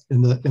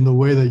in the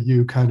way that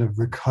you kind of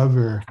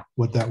recover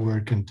what that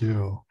word can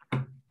do.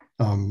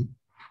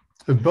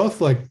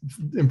 Both like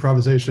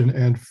improvisation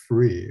and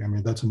free. I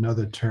mean, that's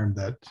another term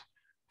that,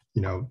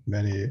 you know,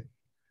 many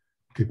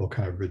people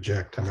kind of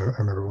reject. I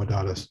remember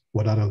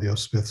Wadada Leo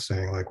Smith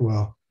saying, like,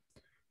 well,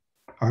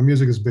 our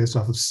music is based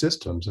off of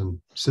systems, and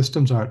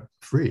systems aren't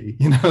free,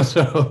 you know.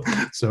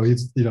 So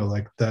he's, you know,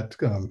 like that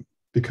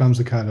becomes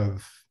a kind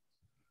of,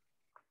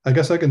 I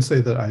guess I can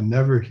say that I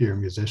never hear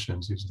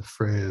musicians use the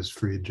phrase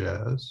free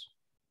jazz.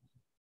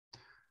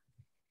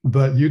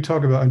 But you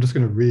talk about, I'm just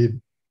going to read,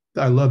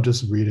 I love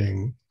just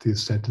reading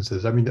these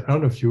sentences. I mean, I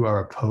don't know if you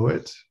are a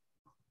poet,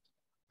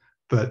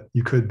 but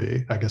you could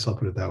be. I guess I'll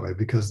put it that way,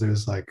 because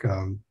there's like,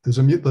 let's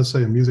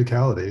say a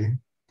musicality,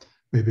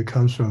 maybe it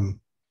comes from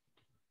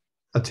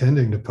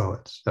attending to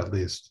poets, at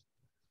least.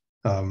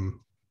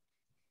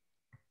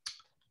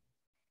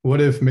 What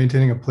if,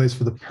 maintaining a place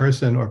for the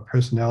person or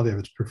personality of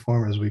its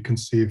performers, we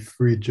conceive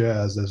free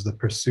jazz as the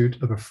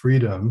pursuit of a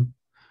freedom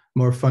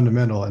more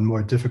fundamental and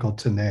more difficult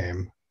to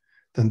name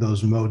than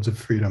those modes of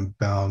freedom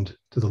bound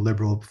to the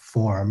liberal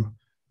form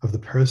of the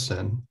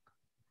person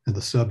and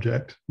the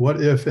subject?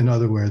 What if, in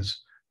other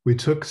words, we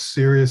took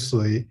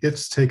seriously,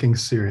 it's taking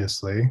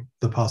seriously,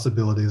 the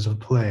possibilities of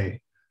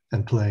play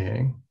and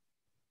playing?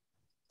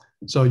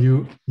 So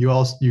you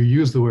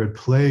use the word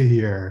play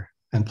here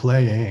and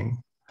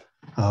playing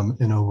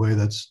in a way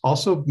that's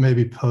also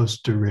maybe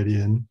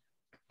post-Derridian,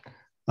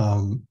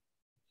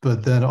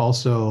 but then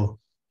also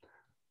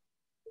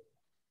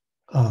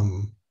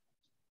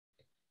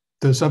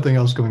there's something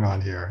else going on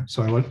here.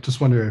 So I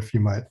just wonder if you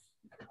might,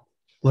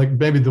 like,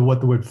 maybe what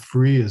the word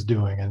free is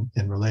doing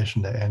in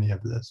relation to any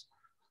of this.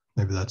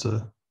 Maybe that's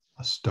a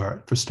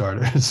start for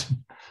starters.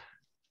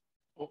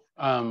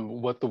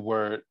 What the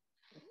word,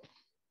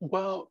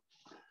 well,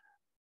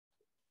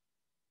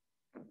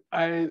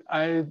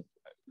 I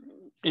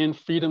in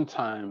freedom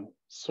time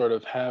sort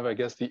of have, I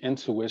guess, the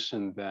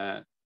intuition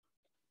that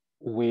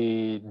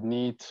we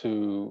need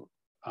to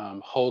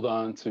hold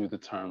on to the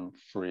term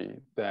free,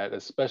 that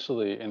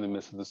especially in the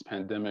midst of this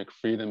pandemic,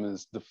 freedom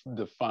is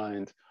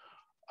defined,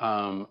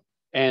 and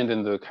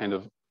in the kind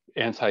of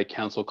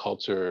anti-cancel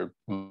culture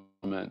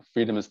movement,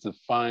 freedom is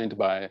defined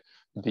by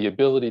the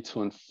ability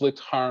to inflict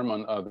harm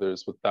on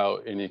others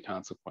without any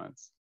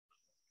consequence,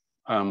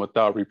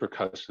 without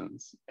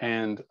repercussions.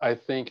 And I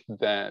think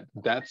that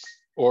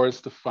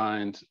it's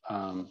defined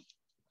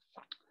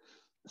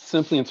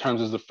simply in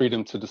terms of the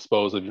freedom to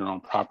dispose of your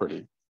own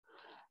property.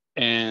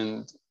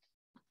 And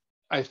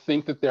I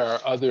think that there are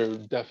other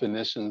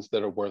definitions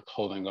that are worth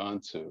holding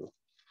on to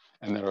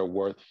and that are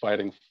worth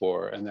fighting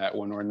for. And that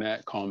when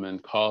Ornette Coleman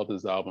called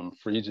his album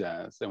Free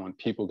Jazz, and when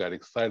people got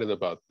excited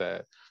about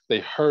that,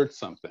 they heard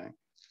something,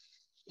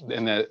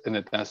 and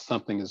that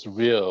something is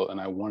real.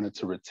 And I wanted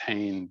to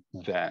retain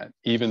that,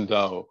 even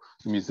though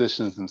the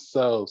musicians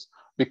themselves,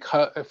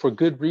 because for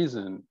good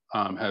reason,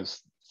 have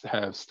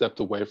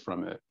stepped away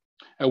from it.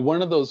 And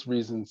one of those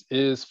reasons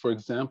is, for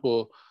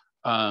example,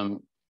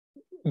 Allen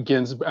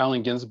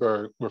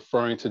Ginsberg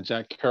referring to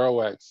Jack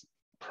Kerouac's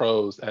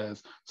prose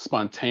as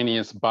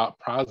spontaneous bop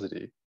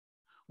prosody,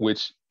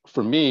 which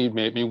for me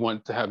made me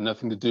want to have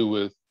nothing to do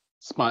with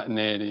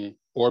spontaneity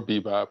or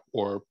bebop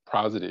or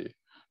prosody,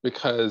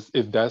 Because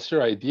if that's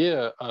your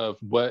idea of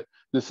what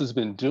this has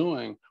been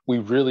doing, we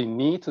really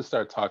need to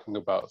start talking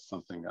about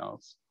something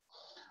else.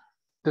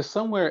 There's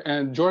somewhere,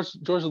 and George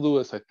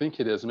Lewis, I think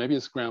it is, maybe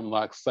it's Graham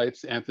Locke,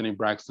 cites Anthony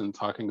Braxton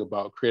talking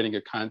about creating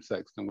a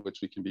context in which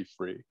we can be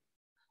free.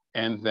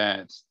 And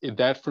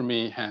that for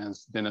me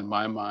has been in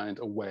my mind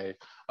a way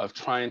of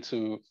trying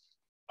to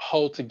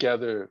hold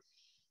together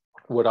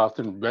what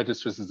often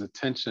registers as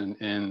attention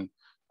in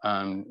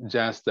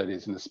jazz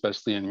studies, and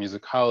especially in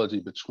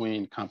musicology,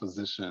 between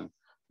composition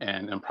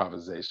and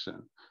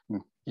improvisation.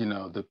 You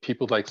know, the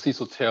people like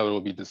Cecil Taylor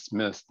will be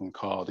dismissed and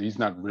called, he's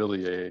not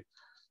really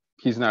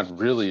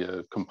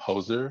a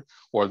composer,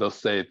 or they'll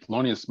say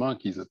Thelonious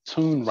Monk, he's a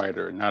tune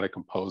writer, not a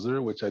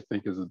composer, which I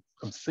think is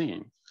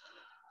obscene.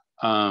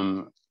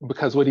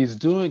 Because what he's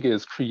doing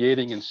is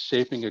creating and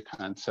shaping a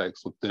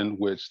context within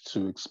which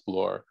to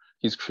explore.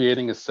 He's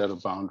creating a set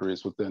of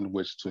boundaries within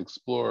which to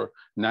explore,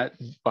 not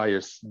by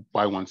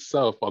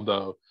oneself,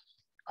 although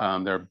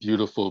there are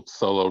beautiful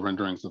solo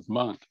renderings of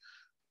Monk,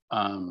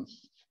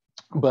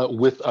 but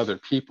with other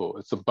people.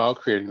 It's about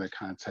creating the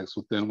context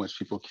within which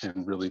people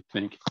can really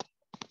think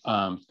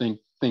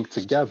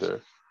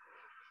together,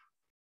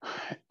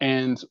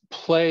 and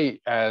play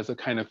as a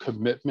kind of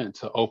commitment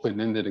to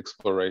open-ended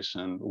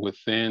exploration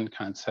within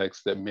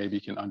contexts that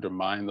maybe can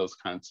undermine those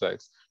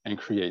contexts and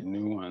create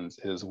new ones,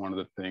 is one of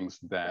the things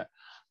that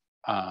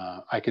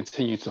I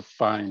continue to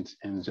find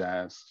in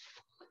jazz,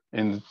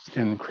 in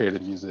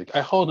creative music.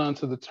 I hold on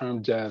to the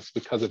term jazz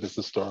because of its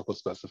historical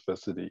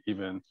specificity,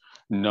 even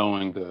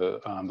knowing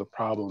the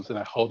problems. And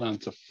I hold on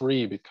to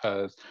free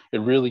because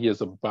it really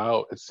is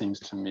about, it seems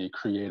to me,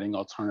 creating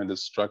alternative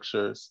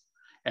structures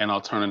and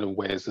alternative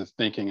ways of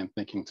thinking and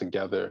thinking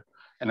together.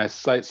 And I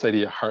cite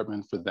Saidiya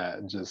Hartman for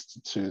that,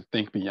 just to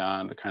think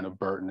beyond a kind of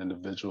burden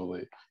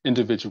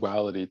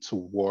individuality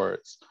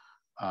towards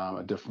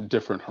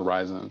different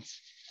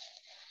horizons.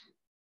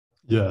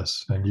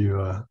 Yes, and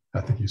you,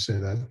 I think you say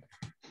that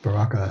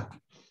Baraka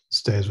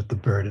stays with the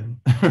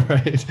burden,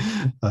 right?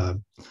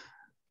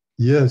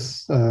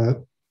 Yes,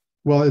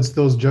 well, it's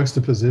those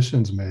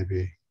juxtapositions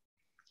maybe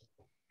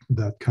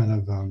that kind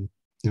of,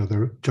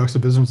 there are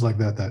juxtapositions like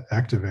that that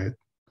activate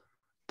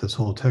this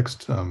whole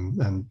text,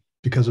 and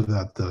because of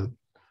that,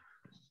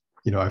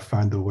 I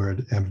find the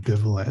word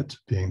ambivalent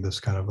being this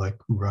kind of like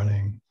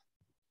running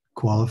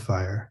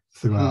qualifier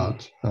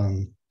throughout,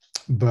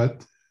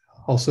 but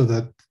also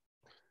that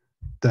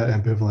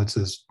ambivalence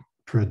is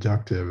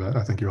productive.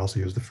 I think you also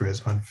use the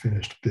phrase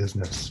unfinished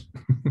business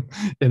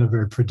in a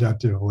very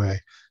productive way.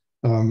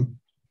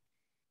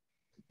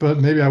 But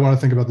maybe I want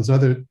to think about this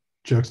other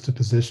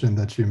juxtaposition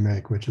that you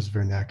make, which is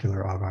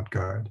vernacular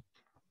avant-garde.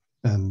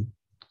 And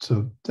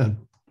so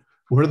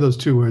what are those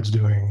two words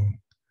doing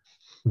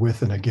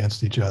with and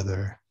against each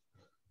other?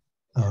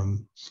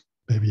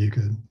 Maybe you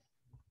could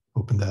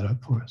open that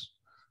up for us.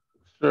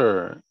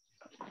 Sure.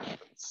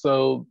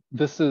 So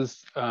this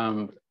is,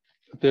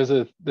 there's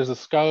a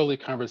scholarly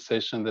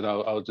conversation that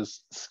I'll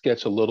just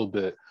sketch a little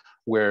bit,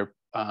 where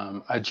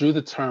I drew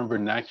the term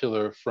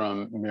vernacular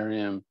from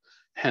Miriam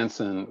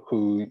Hansen,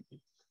 who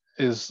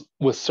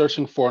was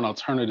searching for an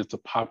alternative to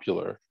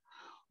popular,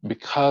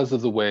 because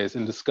of the ways,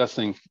 in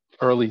discussing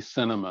early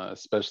cinema,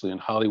 especially in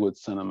Hollywood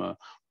cinema,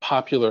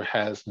 popular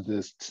has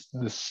this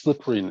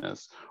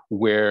slipperiness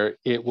where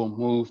it will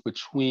move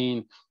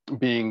between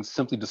being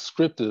simply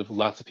descriptive,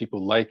 lots of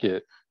people like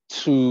it,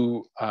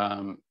 to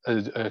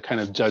a kind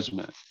of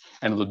judgment,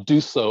 and it'll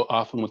do so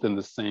often within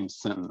the same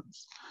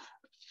sentence.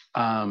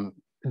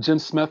 Jim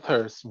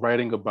Smethurst,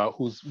 writing about,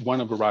 who's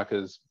one of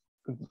Baraka's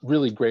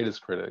really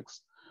greatest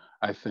critics,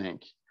 I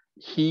think,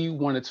 he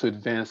wanted to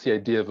advance the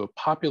idea of a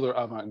popular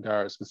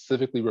avant-garde,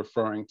 specifically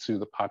referring to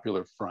the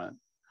popular front.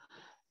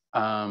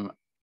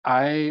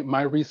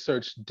 My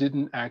research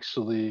didn't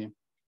actually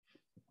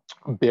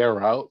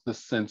bear out the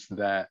sense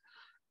that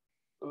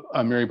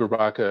Amiri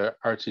Baraka,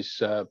 Archie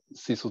Shepp,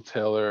 Cecil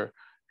Taylor,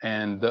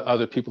 and the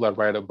other people I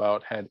write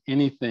about had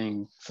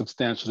anything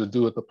substantial to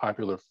do with the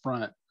popular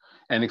front.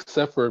 And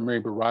except for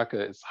Amiri Baraka,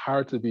 it's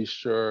hard to be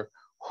sure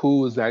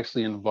who was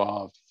actually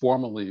involved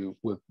formally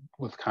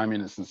with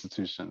communist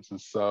institutions.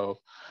 And so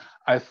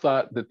I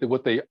thought that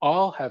what they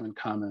all have in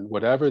common,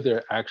 whatever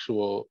their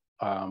actual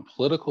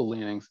political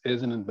leanings,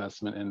 is an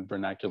investment in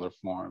vernacular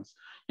forms,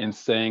 in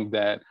saying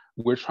that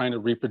we're trying to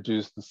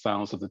reproduce the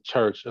sounds of the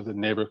church, of the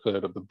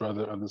neighborhood, of the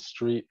brother on the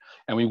street.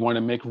 And we want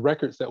to make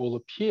records that will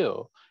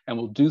appeal, and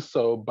we'll do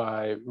so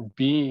by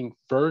being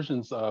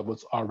versions of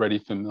what's already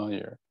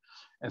familiar.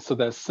 And so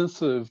that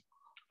sense of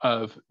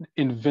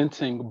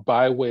inventing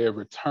by way of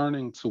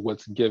returning to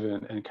what's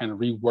given and kind of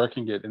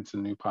reworking it into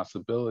new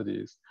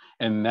possibilities,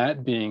 and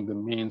that being the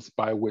means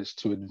by which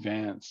to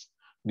advance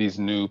these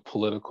new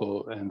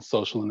political and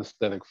social and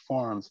aesthetic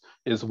forms,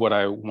 is what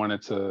I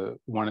wanted to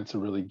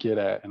really get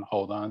at and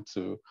hold on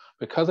to,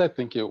 because I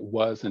think it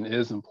was and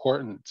is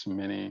important to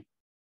many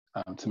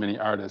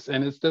artists.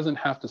 And it doesn't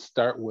have to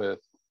start with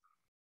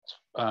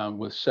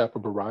with Chef or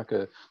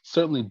Baraka,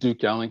 certainly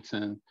Duke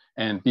Ellington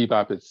and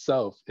bebop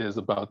itself is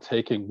about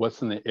taking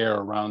what's in the air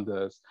around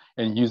us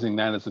and using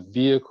that as a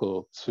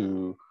vehicle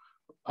to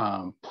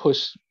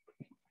push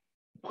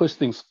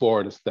things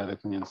forward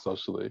aesthetically and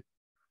socially.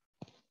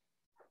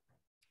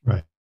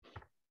 Right.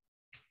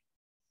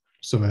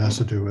 So it has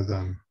to do with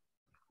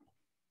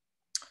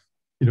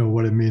you know,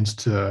 what it means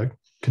to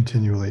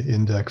continually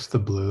index the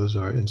blues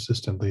or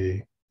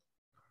insistently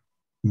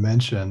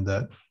mention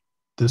that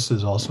this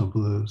is also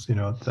blues, you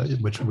know, that,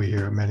 which we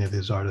hear many of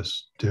these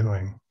artists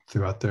doing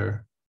throughout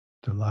their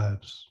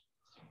lives.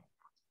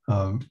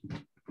 The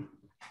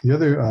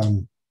other,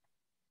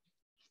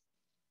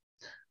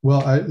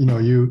 well, you know,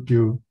 you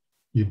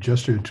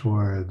gestured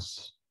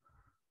towards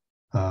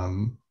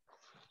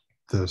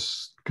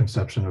this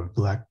conception of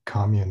Black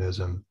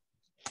communism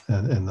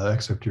in the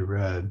excerpt you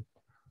read,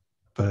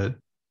 but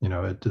you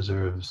know, it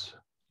deserves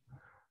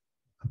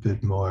a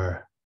bit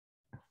more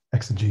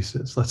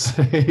exegesis, let's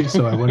say.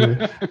 So I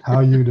wonder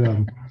how you'd,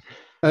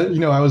 you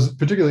know, I was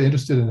particularly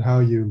interested in how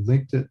you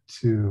linked it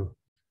to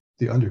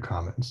the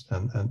undercommons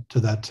and to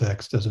that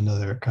text as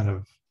another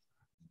kind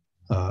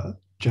of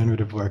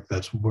generative work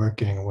that's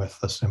working with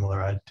a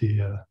similar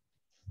idea.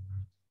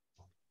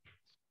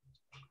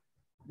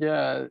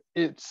 Yeah,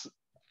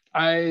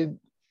 I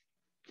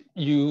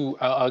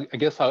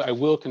guess I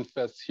will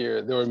confess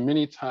here, there were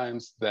many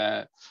times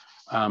that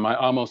I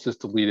almost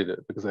just deleted it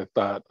because I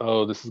thought,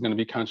 oh, this is going to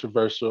be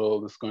controversial.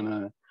 This is going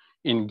to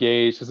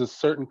engage. There's a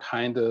certain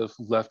kind of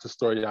left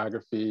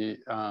historiography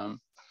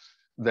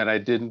that I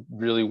didn't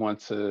really want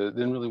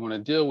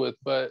to deal with.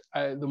 But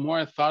the more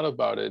I thought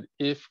about it,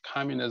 if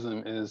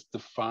communism is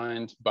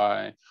defined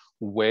by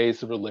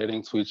ways of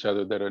relating to each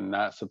other that are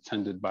not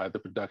subtended by the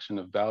production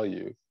of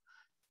value,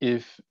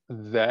 if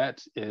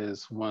that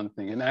is one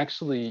thing, and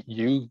actually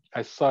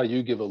I saw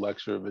you give a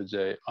lecture,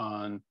 Vijay,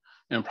 on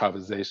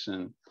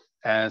improvisation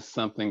as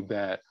something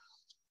that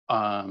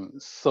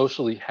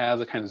socially has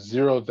a kind of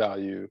zero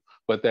value,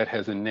 but that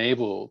has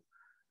enabled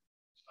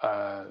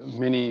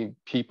many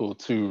people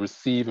to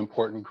receive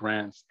important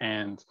grants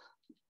and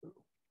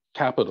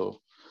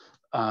capital,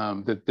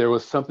 that there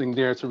was something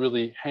there to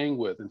really hang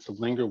with and to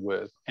linger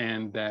with,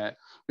 and that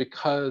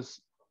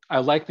because I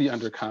like the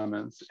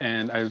undercommons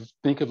and I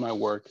think of my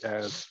work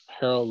as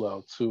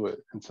parallel to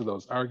it and to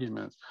those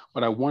arguments,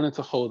 but I wanted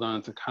to hold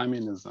on to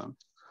communism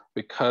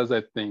because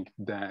I think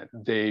that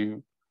they,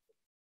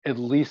 at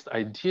least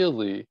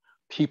ideally,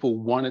 people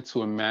wanted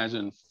to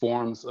imagine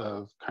forms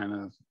of kind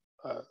of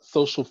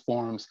social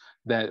forms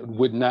that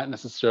would not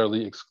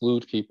necessarily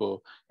exclude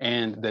people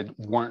and that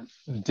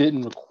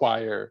didn't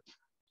require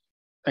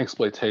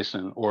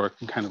exploitation or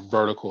kind of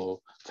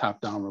vertical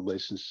top-down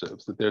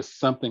relationships, that there's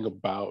something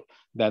about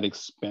that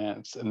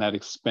expanse and that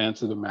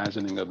expansive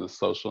imagining of the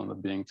social and the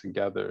being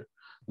together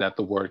that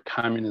the word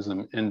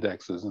communism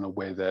indexes in a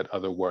way that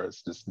other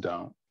words just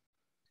don't.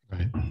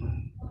 Right.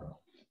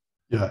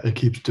 Yeah, it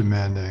keeps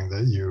demanding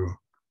that you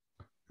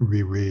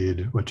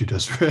reread what you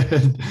just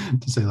read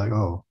to say like,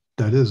 oh,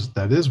 that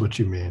is what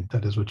you mean.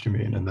 That is what you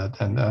mean. And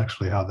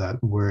actually how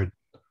that word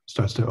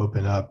starts to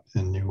open up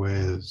in new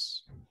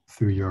ways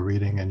through your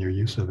reading and your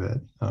use of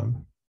it.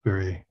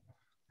 Very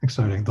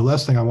exciting. The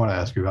last thing I want to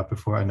ask you about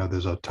before, I know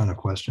there's a ton of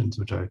questions,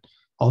 which I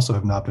also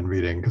have not been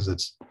reading because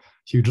it's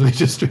hugely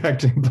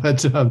distracting,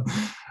 but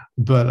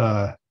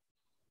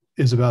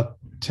is about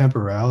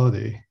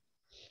temporality.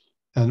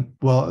 And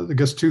well, I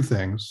guess two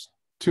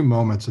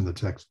moments in the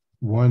text.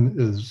 One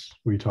is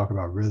where you talk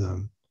about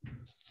rhythm,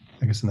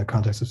 I guess in the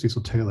context of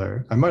Cecil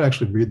Taylor. I might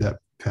actually read that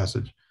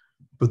passage,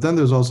 but then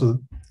there's also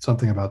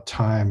something about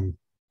time.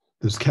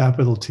 There's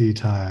capital T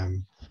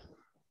time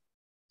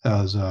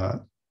as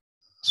a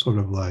sort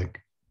of like,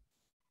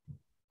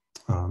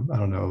 I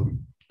don't know,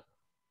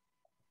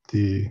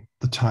 the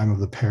time of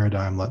the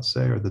paradigm, let's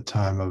say, or the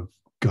time of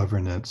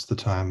governance, the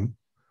time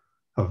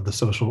of the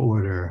social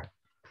order,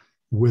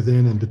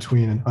 within and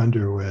between and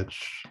under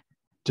which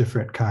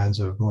different kinds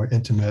of more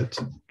intimate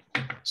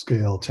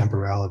scale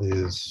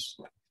temporalities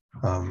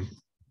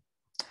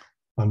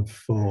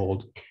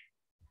unfold.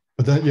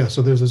 But then, yeah,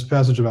 so there's this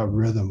passage about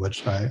rhythm,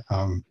 which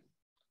I'm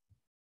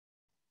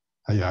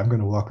going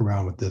to walk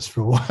around with this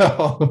for a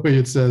while.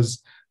 It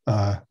says,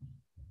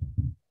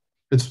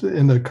 it's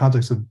in the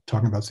context of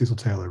talking about Cecil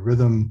Taylor,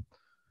 rhythm,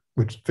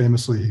 which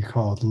famously he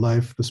called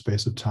life, the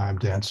space of time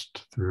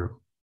danced through,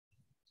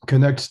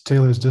 connects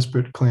Taylor's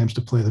disparate claims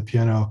to play the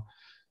piano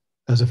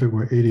as if it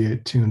were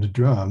 88 tuned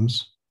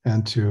drums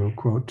and to,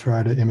 quote,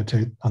 try to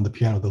imitate on the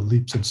piano the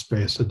leaps in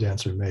space a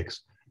dancer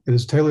makes. It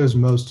is Taylor's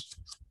most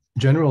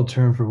general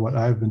term for what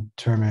I've been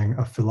terming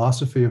a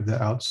philosophy of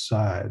the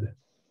outside.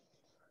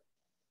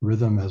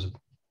 Rhythm as a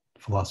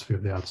philosophy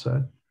of the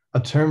outside, a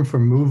term for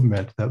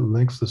movement that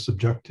links the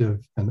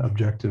subjective and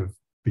objective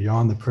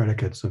beyond the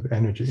predicates of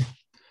energy.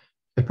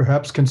 It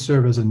perhaps can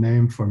serve as a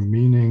name for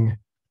meaning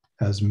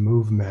as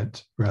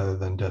movement rather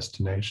than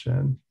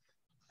destination.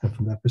 And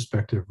from that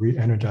perspective,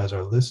 re-energize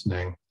our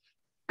listening,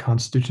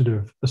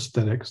 constitutive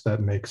aesthetics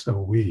that makes a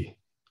we.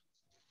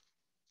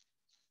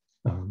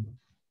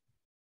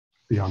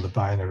 beyond the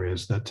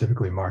binaries that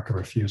typically mark a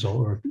refusal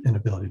or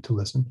inability to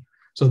listen.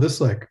 So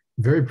this like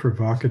very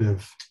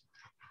provocative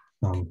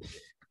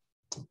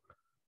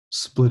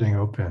splitting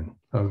open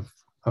of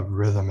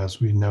rhythm as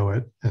we know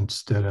it,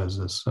 instead as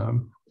this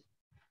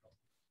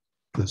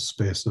this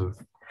space of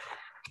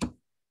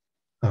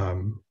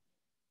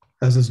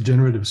as this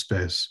generative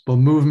space, well,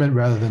 movement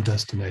rather than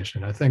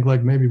destination. I think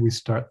like maybe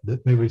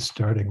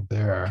starting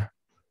there,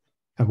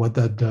 and what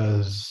that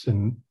does,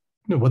 and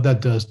what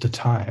that does to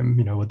time,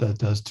 what that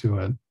does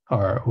to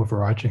our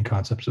overarching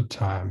concepts of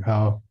time,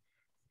 how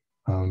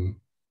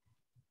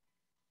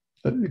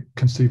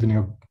conceiving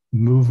of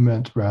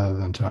movement rather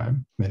than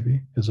time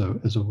maybe is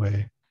a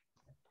way,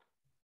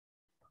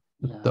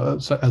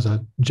 as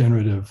a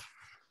generative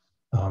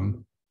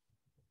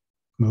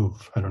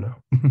move. I don't know.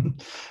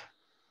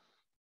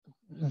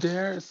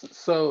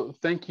 So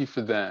thank you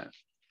for that.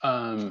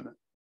 Let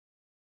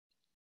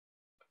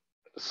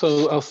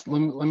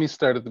me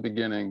start at the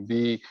beginning.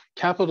 The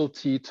capital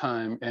T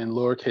time and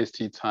lowercase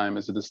t time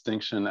is a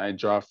distinction I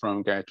draw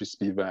from Gayatri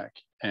Spivak.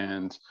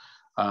 And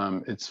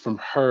it's from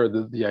her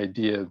the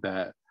idea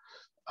that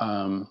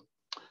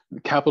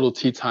capital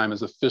T time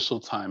is official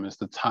time, is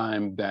the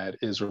time that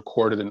is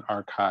recorded in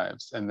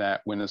archives, and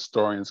that when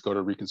historians go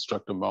to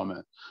reconstruct a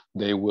moment,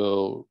 they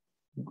will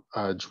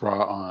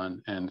draw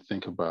on and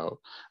think about.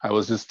 I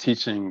was just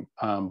teaching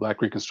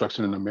Black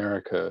Reconstruction in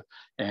America,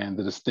 and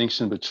the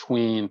distinction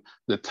between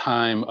the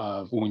time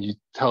of when you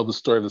tell the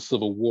story of the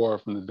Civil War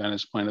from the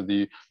vantage point of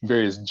the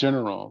various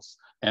generals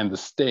and the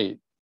state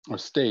or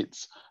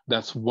states,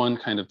 that's one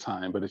kind of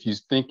time. But if you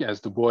think,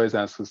 as Du Bois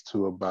asks us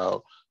to,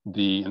 about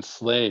the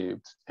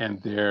enslaved and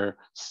their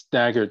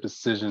staggered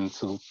decision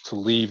to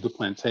leave the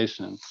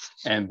plantation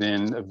and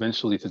then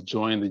eventually to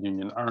join the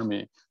Union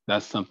Army,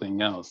 that's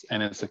something else.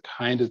 And it's a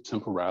kind of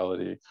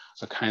temporality,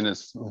 a kind of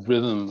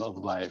rhythm of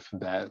life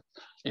that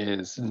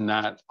is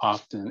not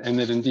often, and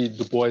that indeed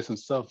Du Bois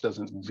himself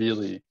doesn't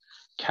really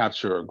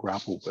capture or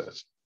grapple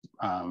with,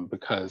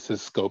 because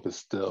his scope is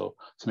still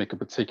to make a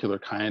particular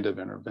kind of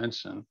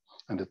intervention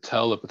and to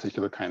tell a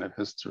particular kind of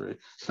history.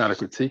 It's not a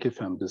critique of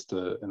him, just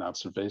an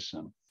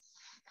observation.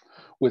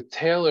 With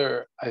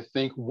Taylor, I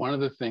think one of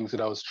the things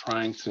that I was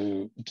trying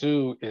to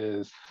do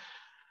is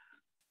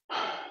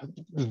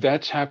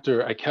that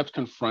chapter, I kept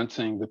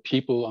confronting the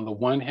people on the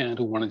one hand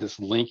who want to just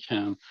link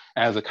him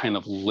as a kind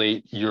of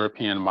late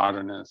European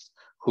modernist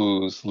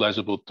who's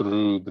legible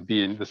through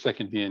the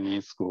second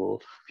Viennese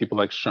school, people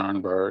like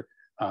Schoenberg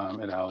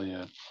and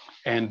Alia,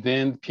 and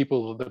then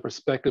the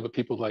perspective of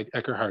people like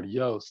Eckhard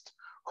Yost,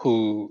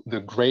 who the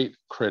great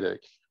critic,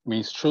 I mean,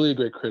 he's truly a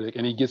great critic,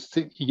 and he gets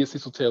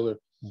Cecil Taylor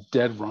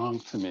dead wrong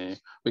to me,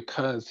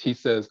 because he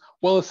says,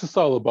 well, it's just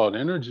all about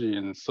energy,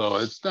 and so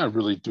it's not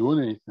really doing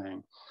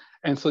anything.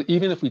 And so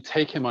even if we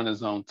take him on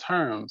his own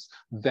terms,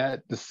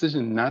 that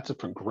decision not to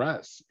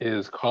progress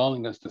is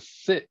calling us to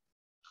sit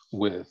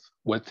with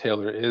what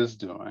Taylor is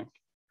doing.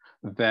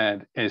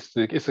 That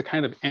it's a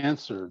kind of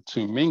answer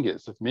to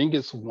Mingus. If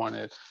Mingus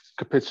wanted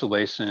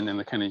capitulation and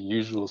the kind of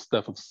usual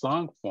stuff of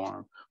song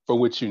form, for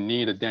which you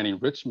need a Danny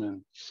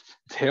Richmond,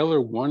 Taylor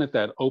wanted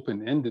that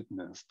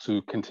open-endedness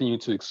to continue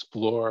to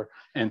explore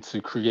and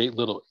to create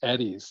little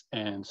eddies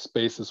and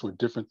spaces where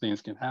different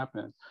things can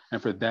happen.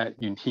 And for that,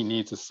 he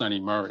needs a Sonny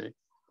Murray,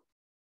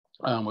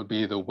 would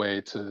be the way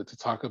to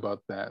talk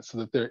about that, so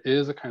that there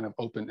is a kind of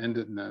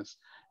open-endedness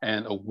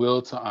and a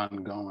will to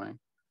ongoingness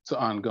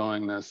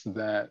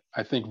that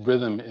I think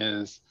rhythm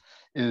is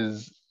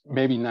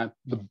maybe not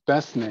the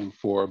best name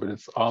for, but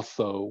it's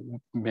also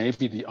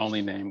maybe the only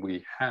name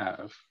we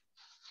have.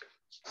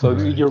 So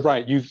right. You're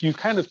right. You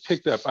kind of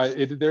picked up.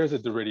 There's a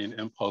Derridian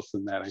impulse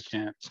in that. I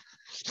can't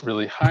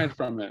really hide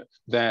from it.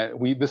 That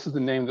this is the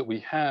name that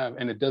we have,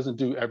 and it doesn't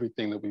do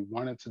everything that we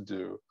want it to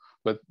do.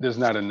 But there's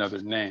not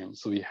another name,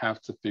 so we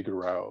have to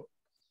figure out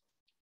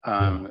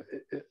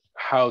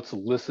how to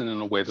listen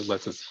in a way that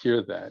lets us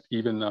hear that.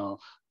 Even though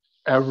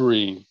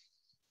every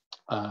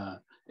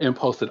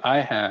impulse that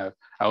I have,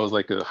 I was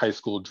like a high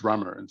school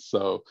drummer, and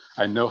so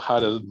I know how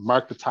to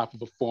mark the top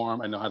of a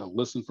form. I know how to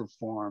listen for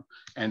form,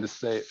 and to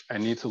say I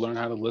need to learn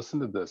how to listen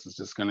to this. It's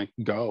just going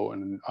to go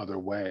in other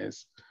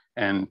ways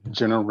and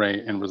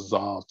generate and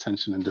resolve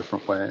tension in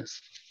different ways.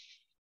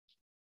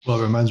 Well,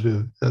 it reminds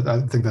me of,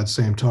 I think that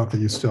same talk that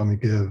you saw me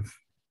give,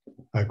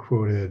 I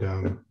quoted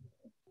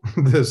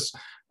this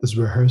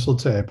rehearsal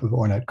tape of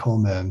Ornette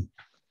Coleman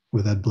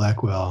with Ed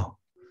Blackwell.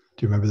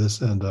 Do you remember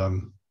this?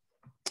 And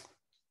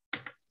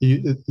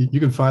you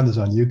can find this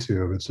on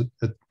YouTube.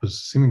 It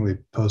was seemingly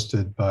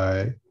posted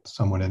by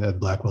someone in Ed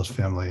Blackwell's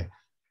family.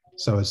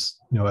 So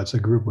it's a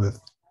group with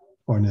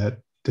Ornette,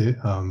 David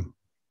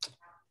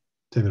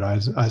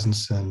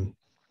Eisenson,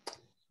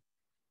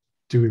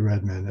 Dewey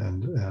Redman,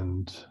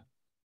 and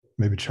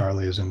maybe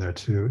Charlie is in there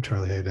too,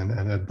 Charlie Hayden,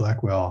 and Ed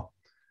Blackwell.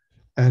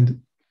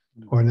 And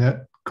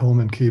Ornette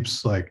Coleman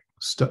keeps like,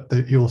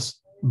 he's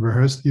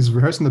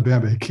rehearsing the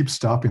band, but he keeps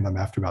stopping them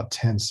after about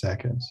 10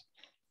 seconds.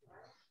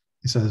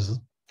 He says,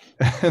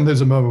 and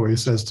there's a moment where he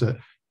says to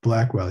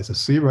Blackwell, he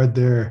says, see right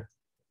there,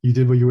 you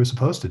did what you were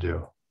supposed to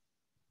do.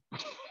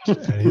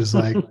 And he's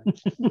like,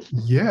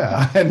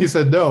 yeah. And he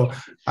said, no,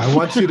 I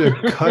want you to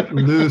cut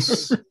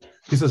loose.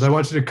 He says, I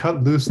want you to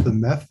cut loose the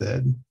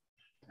method.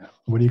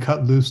 When you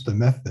cut loose the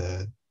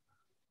method,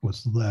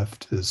 what's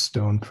left is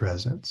stone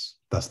presence.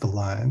 That's the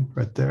line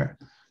right there,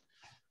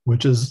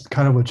 which is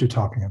kind of what you're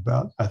talking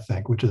about, I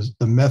think, which is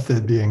the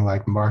method being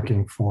like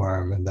marking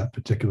form in that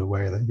particular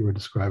way that you were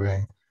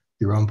describing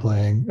your own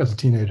playing as a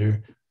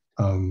teenager.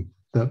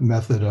 That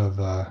method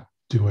of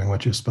doing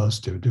what you're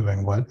supposed to,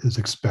 doing what is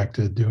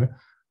expected,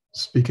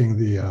 speaking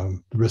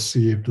the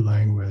received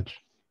language.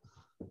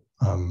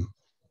 And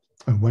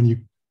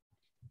when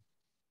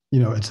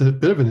it's a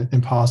bit of an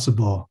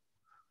impossible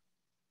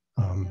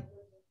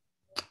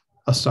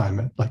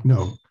assignment. Like,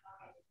 no,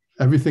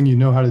 everything you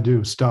know how to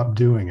do, stop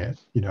doing it.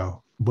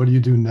 What do you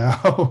do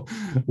now?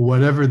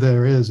 Whatever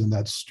there is in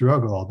that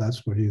struggle,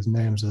 that's what he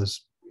names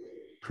as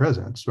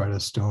presence, right?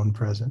 As stone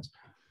presence.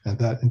 And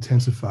that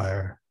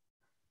intensifier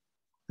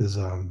is,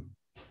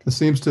 it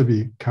seems to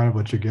be kind of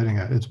what you're getting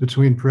at. It's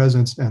between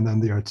presence and then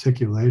the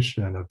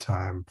articulation of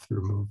time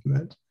through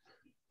movement.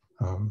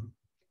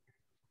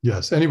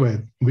 Yes, anyway,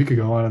 we could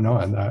go on and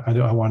on.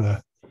 I want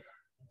to,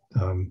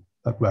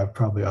 I'm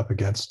probably up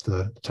against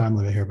the time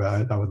limit here,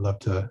 but I would love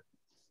to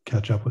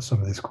catch up with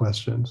some of these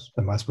questions.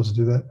 Am I supposed to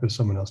do that, or is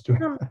someone else doing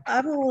that?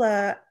 I will.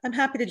 I'm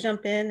happy to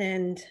jump in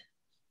and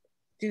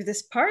do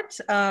this part.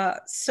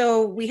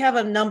 So we have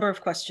a number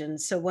of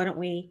questions. So why don't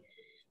we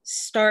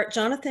start?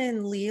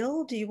 Jonathan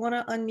Leal, do you want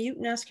to unmute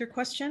and ask your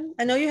question?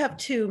 I know you have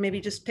two. Maybe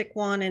just pick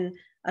one, and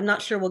I'm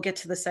not sure we'll get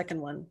to the second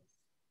one.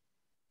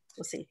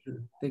 We'll see.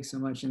 Thanks so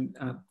much, and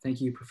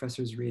thank you,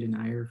 Professors Reed and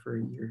Iyer, for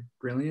your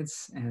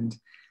brilliance, and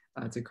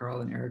to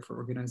Carl and Eric for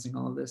organizing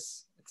all of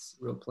this. It's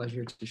a real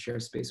pleasure to share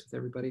space with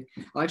everybody.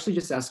 I'll actually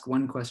just ask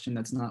one question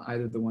that's not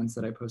either of the ones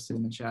that I posted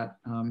in the chat.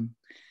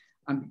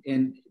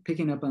 And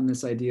picking up on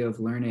this idea of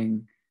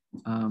learning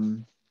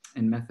and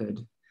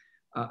method,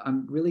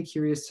 I'm really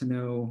curious to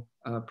know,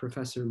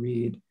 Professor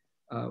Reed,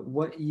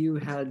 what you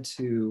had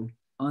to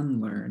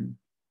unlearn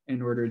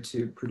in order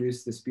to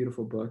produce this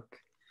beautiful book,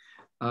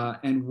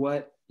 and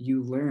what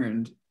you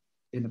learned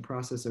in the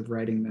process of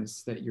writing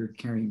this that you're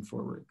carrying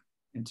forward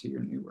into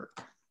your new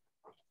work.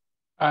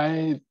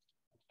 I'll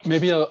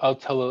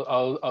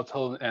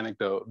tell an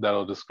anecdote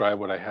that'll describe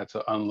what I had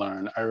to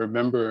unlearn. I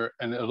remember,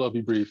 and it'll be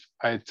brief,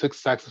 I took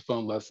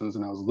saxophone lessons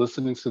and I was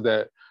listening to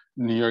that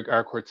New York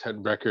Art Quartet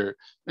record,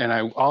 and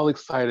I, all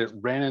excited,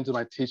 ran into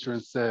my teacher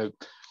and said,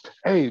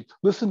 hey,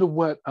 listen to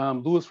what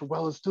Louis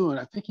Ravel is doing.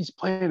 I think he's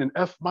playing an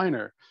F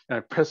minor. And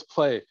I pressed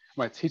play.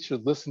 My teacher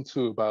listened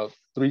to about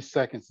 3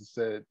 seconds and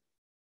said,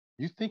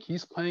 you think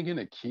he's playing in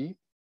a key?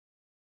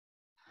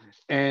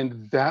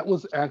 And that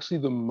was actually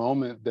the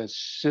moment that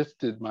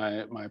shifted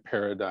my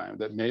paradigm,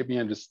 that made me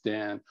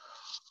understand,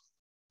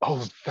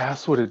 oh,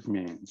 that's what it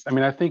means. I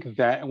mean, I think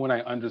that when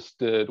I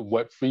understood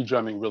what free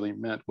drumming really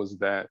meant was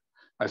that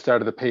I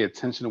started to pay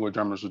attention to what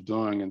drummers were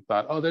doing and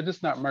thought, oh, they're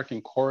just not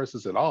marking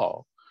choruses at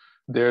all.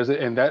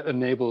 And that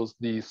enables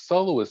the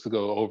soloist to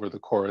go over the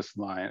chorus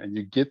line, and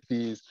you get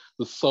the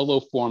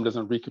solo form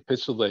doesn't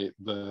recapitulate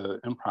the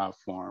improv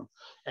form.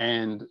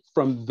 And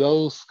from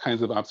those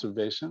kinds of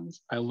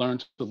observations, I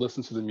learned to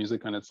listen to the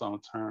music on its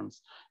own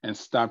terms and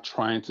stop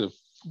trying to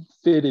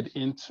fit it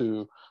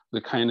into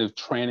the kind of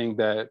training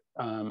that,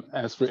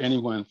 as for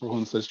anyone for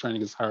whom such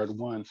training is hard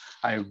won,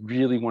 I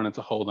really wanted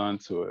to hold on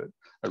to it.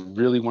 I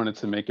really wanted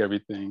to make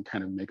everything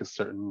kind of make a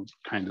certain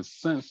kind of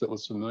sense that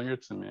was familiar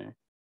to me.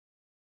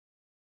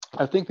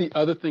 I think the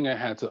other thing I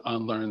had to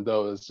unlearn,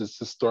 though, is just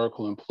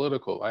historical and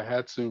political. I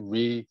had to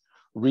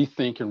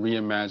rethink and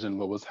reimagine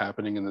what was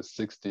happening in the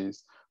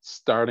 60s,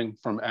 starting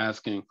from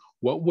asking,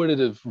 what would it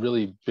have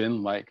really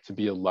been like to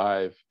be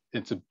alive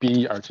and to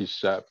be Archie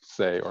Shepp,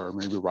 say, or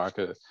maybe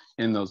Baraka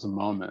in those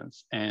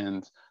moments,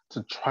 and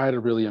to try to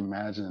really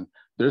imagine.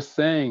 They're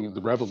saying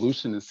the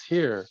revolution is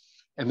here,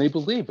 and they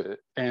believe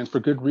it, and for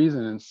good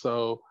reason. And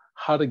so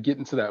how to get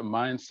into that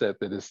mindset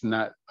that it's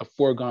not a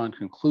foregone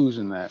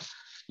conclusion that,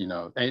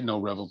 ain't no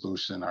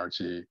revolution,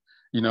 Archie,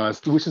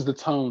 which is the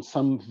tone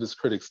some of his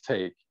critics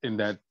take in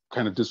that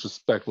kind of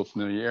disrespectful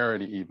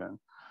familiarity even.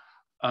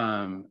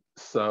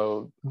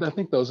 So I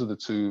think those are the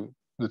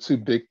two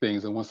big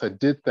things. And once I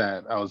did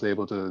that, I was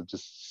able to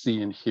just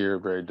see and hear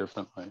very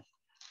differently.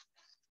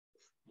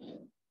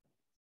 All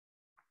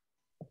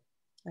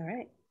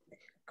right.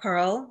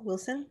 Carl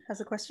Wilson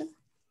has a question.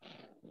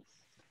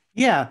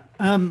 Yeah.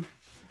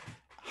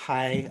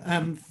 Hi.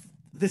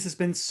 This has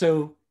been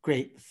so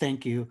great.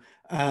 Thank you.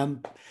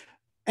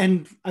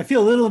 And I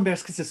feel a little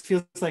embarrassed because this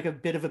feels like a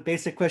bit of a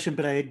basic question,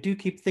 but I do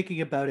keep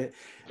thinking about it,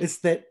 is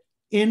that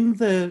in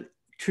the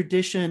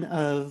tradition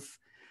of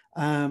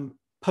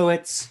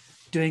poets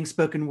doing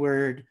spoken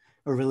word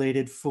or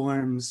related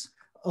forms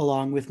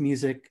along with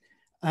music,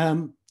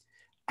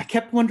 I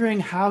kept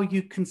wondering how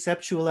you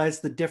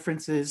conceptualize the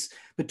differences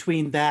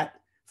between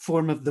that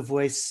form of the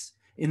voice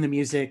in the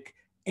music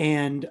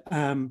and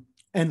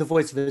the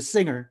voice of a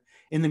singer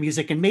in the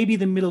music, and maybe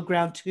the middle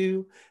ground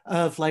too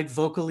of like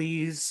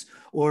vocalese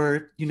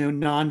or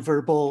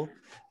nonverbal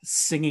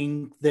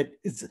singing that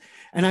is,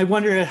 and I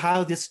wonder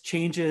how this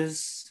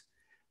changes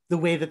the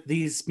way that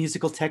these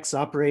musical texts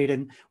operate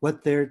and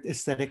what their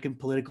aesthetic and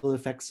political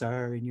effects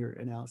are in your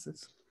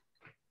analysis.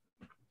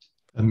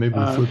 And maybe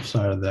the flip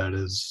side of that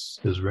is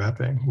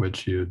rapping,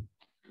 which you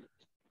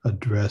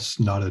address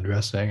not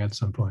addressing at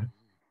some point.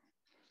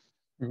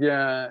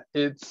 Yeah,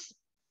 it's,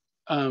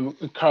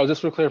 Carl,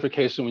 just for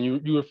clarification, when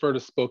you refer to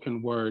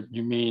spoken word,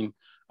 you mean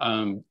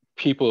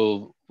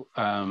people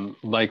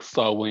like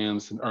Saul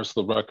Williams and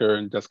Ursula Rucker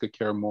and Jessica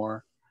Care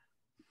Moore?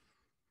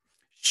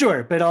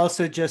 Sure, but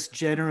also just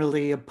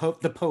generally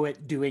the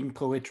poet doing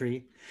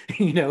poetry,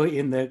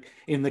 in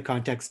the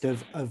context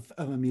of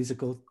a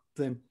musical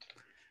thing.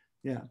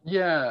 Yeah.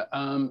 Yeah.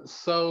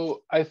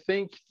 So I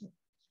think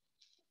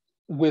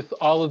with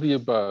all of the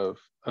above,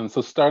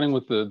 so starting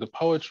with the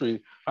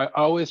poetry, I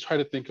always try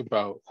to think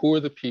about who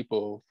are the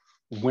people,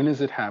 when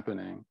is it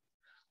happening,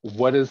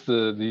 what is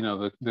the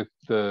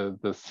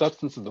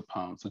substance of the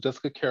poem. So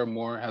Jessica Care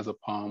Moore has a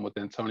poem with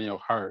Antonio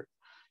Hart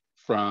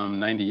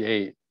from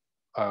 '98,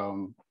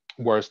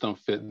 Words Don't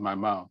Fit in My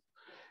Mouth,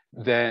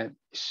 that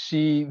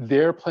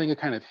they're playing a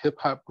kind of hip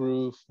hop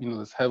groove,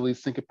 this heavily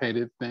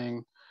syncopated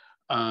thing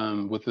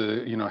with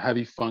a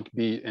heavy funk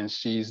beat, and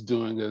she's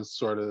doing a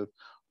sort of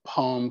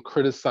poem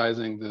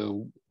criticizing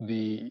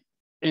the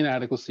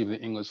inadequacy of the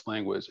English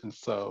language. And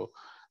so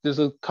there's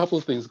a couple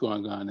of things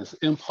going on. There's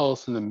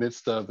impulse in the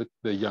midst of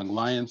the Young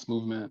Lions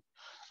movement.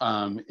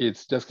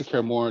 It's Jessica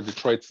Care Moore,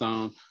 Detroit's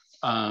own,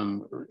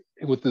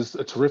 with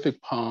a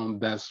terrific poem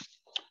that's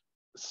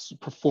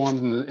performed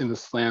in the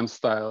slam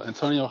style.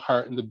 Antonio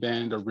Hart and the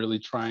band are really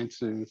trying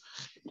to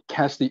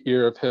catch the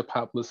ear of hip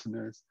hop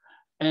listeners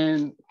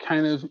and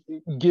kind of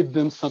give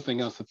them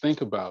something else to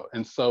think about.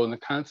 And so in the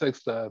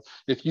context of,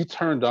 if you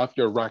turned off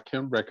your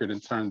Rakim record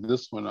and turned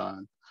this one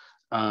on,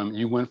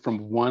 you went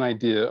from one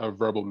idea of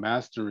verbal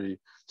mastery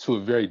to a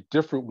very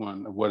different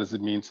one of what does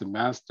it mean to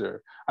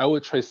master. I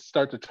would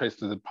start to trace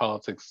the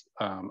politics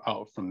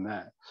out from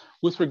that.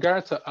 With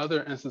regard to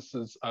other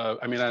instances of,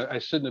 I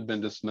shouldn't have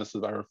been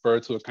dismissive. I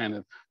referred to a kind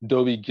of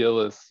Dobie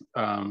Gillis,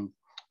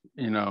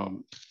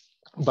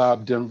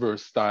 Bob Denver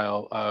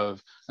style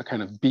of a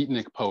kind of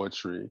beatnik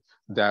poetry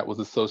that was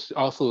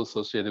also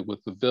associated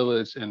with the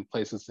Village and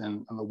places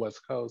on the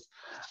West Coast.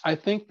 I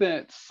think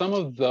that some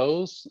of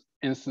those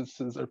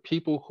instances are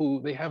people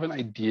who they have an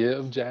idea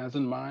of jazz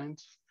in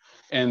mind,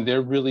 and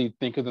they're really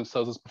think of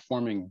themselves as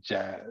performing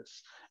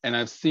jazz. And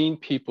I've seen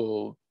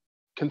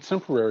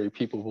contemporary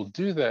people will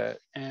do that.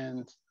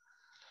 And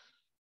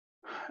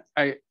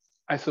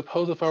I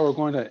suppose if I were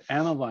going to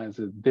analyze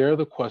it, there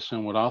the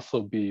question would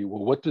also be,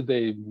 well, what do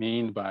they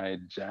mean by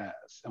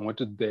jazz? And what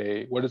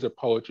does their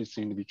poetry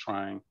seem to be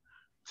trying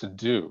to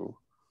do?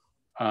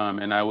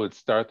 And I would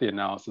start the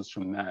analysis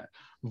from that.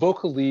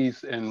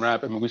 Vocalese and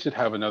rap, we should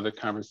have another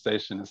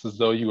conversation. It's as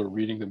though you were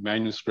reading the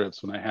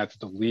manuscripts when I had to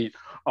delete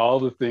all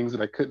the things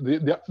that I could,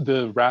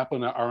 the rap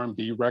on an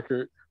R&B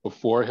record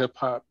before hip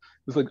hop.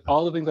 It's like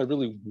all the things I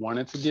really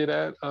wanted to get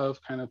at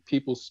of kind of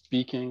people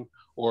speaking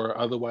or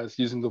otherwise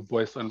using the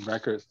voice on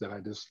records, that I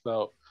just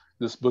felt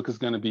this book is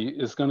going to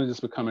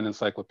just become an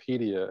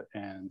encyclopedia,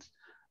 and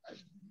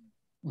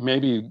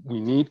maybe we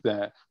need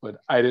that,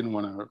 but I didn't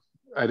want to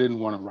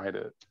write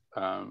it.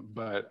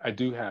 But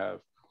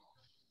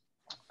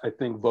I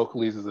think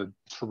vocalese is a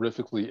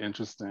terrifically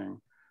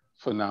interesting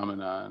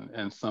phenomenon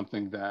and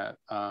something that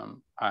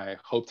I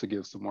hope to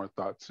give some more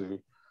thought to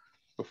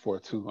before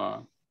too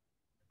long.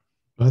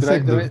 Go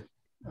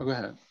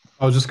ahead.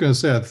 I was just going to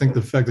say, I think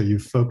the fact that you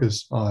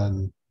focus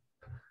on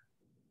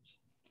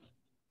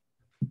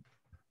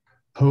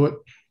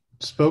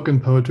spoken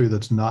poetry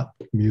that's not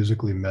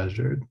musically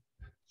measured,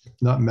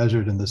 not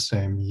measured in the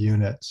same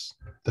units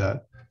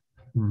that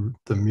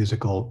the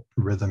musical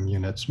rhythm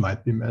units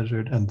might be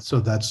measured. And so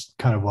that's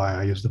kind of why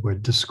I used the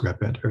word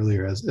discrepant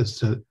earlier, and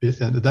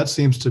that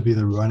seems to be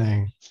the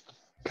running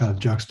kind of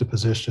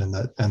juxtaposition,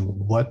 and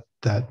what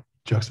that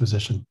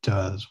juxtaposition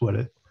does,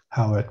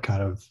 how it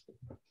kind of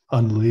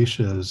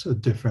unleashes a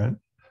different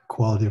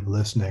quality of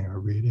listening or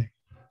reading,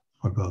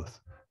 or both.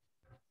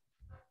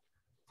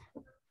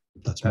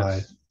 That's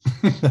my,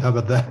 how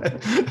about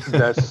that?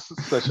 That's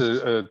such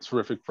a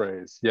terrific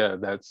phrase. Yeah,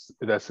 that's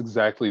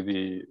exactly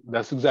the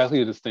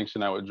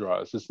distinction I would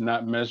draw. It's just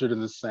not measured in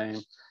the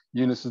same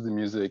units as the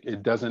music.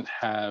 It doesn't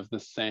have the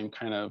same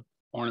kind of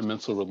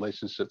ornamental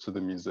relationship to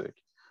the music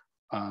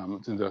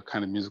in the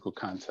kind of musical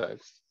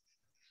context.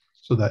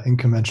 So that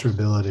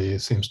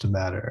incommensurability seems to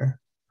matter.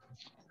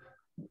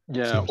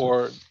 Yeah,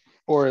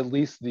 or at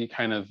least the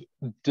kind of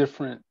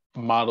different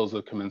models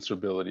of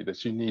commensurability,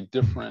 that you need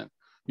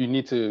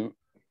to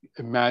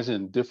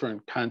imagine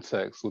different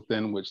contexts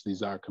within which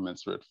these are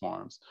commensurate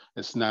forms.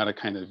 It's not a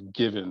kind of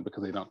given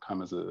because they don't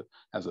come as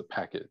a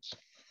package.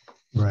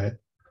 Right.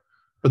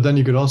 But then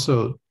you could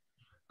also,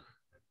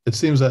 it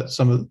seems that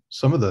some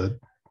of the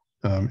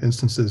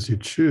instances you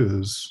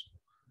choose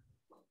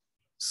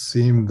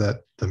seem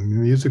that the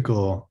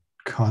musical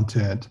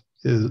content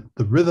is,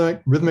 the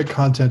rhythmic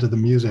content of the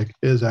music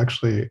is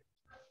actually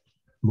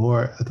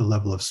more at the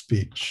level of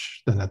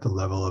speech than at the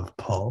level of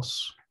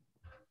pulse.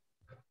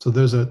 So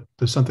there's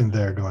something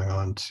there going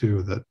on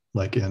too, that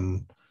like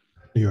in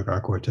New York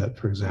Art Quartet,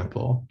 for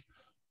example,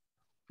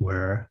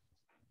 where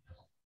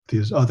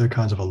these other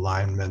kinds of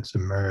alignments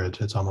emerge.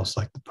 It's almost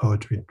like the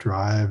poetry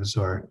drives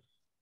or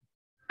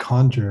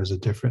conjures a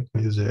different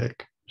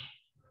music.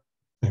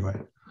 Anyway.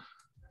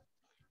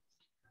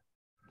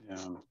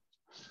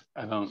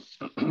 Yeah,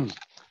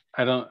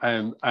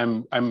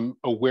 I'm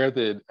aware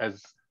that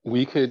as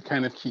we could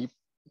kind of keep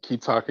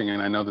talking,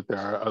 and I know that there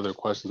are other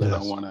questions. Yes. I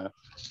don't want to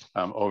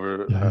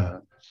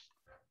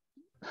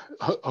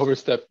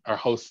overstep our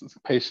host's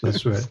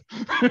patience. That's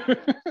right.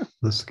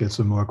 Let's get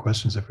some more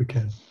questions if we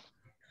can.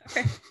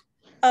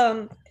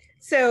 Okay.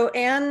 So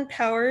Ann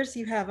Powers,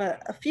 you have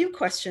a few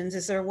questions.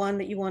 Is there one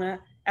that you want to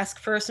ask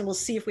first, and we'll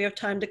see if we have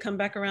time to come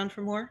back around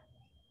for more?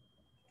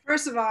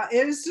 First of all,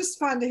 it is just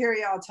fun to hear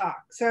y'all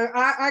talk. So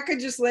I could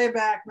just lay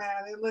back,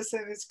 man, and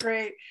listen. It's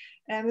great.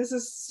 And this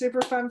is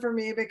super fun for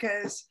me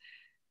because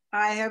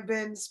I have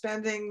been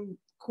spending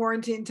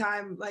quarantine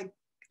time like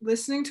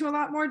listening to a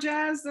lot more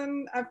jazz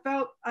than I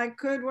felt I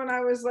could when I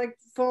was like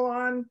full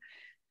on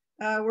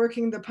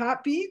working the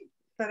pop beat.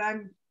 But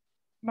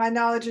my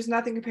knowledge is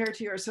nothing compared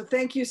to yours. So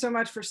thank you so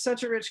much for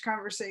such a rich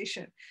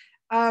conversation.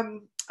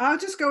 I'll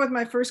just go with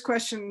my first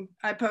question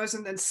I posed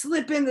and then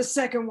slip in the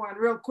second one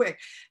real quick.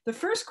 The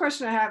first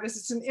question I have is,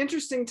 it's an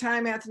interesting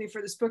time, Anthony,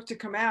 for this book to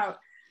come out,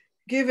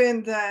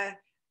 given the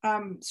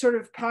sort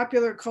of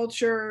popular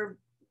culture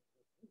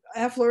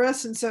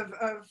efflorescence of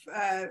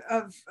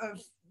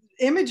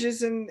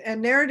images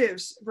and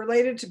narratives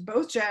related to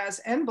both jazz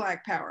and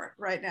Black Power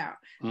right now.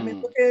 I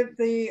mean, look at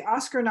the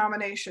Oscar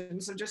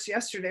nominations of just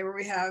yesterday, where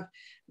we have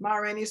Ma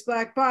Rainey's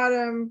Black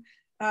Bottom,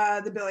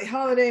 the Billie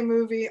Holiday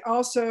movie,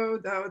 also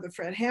the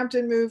Fred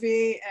Hampton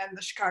movie, and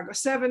the Chicago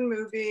 7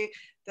 movie,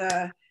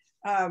 the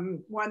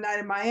One Night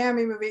in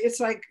Miami movie. It's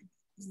like,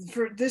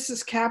 this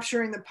is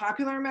capturing the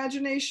popular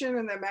imagination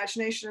and the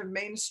imagination of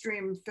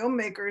mainstream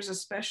filmmakers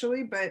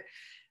especially, but,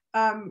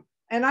 and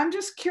I'm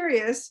just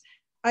curious,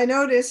 I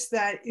noticed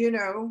that, you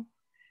know,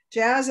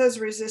 jazz as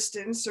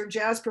resistance, or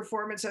jazz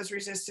performance as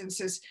resistance,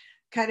 is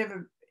kind of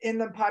in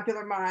the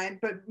popular mind,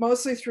 but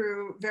mostly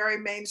through very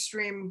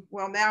mainstream,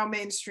 well, now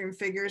mainstream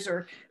figures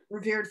or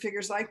revered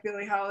figures like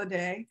Billie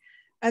Holiday.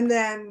 And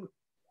then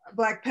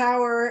Black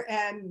Power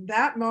and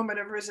that moment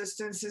of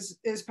resistance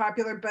is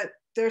popular, but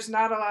there's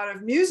not a lot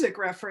of music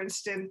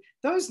referenced in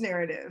those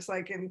narratives,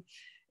 like in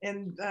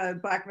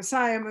Black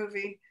Messiah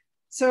movie.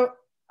 So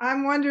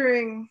I'm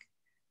wondering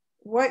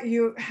what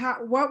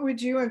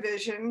would you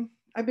envision?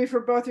 I'd be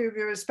for both of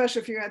you,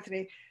 especially for you,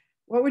 Anthony,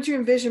 what would you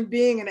envision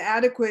being an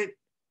adequate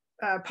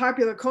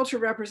popular culture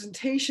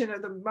representation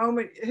of the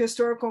moment,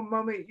 historical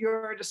moment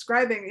you're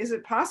describing? Is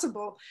it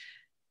possible?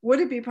 Would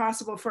it be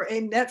possible for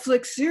a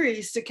Netflix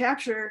series to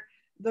capture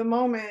the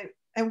moment?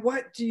 And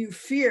what do you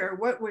fear?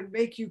 What would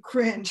make you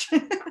cringe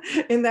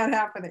in that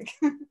happening?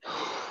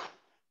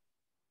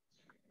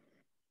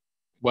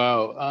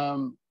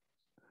 Wow.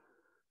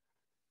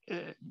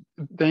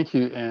 Thank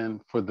you,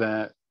 Anne, for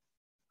that.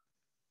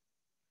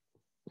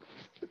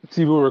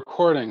 See, we're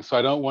recording, so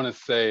I don't want to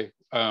say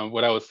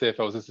what I would say if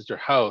I was just at your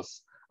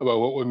house about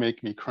what would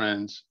make me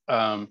cringe.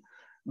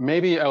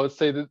 Maybe I would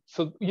say that,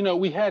 so, you know,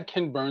 we had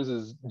Ken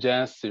Burns's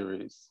jazz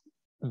series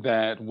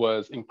that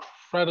was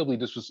incredibly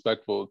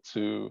disrespectful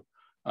to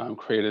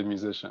creative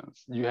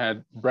musicians. You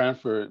had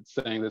Branford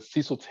saying that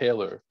Cecil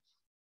Taylor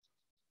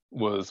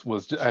was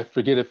I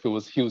forget if he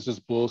was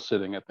just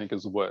bullshitting, I think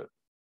is what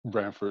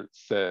Branford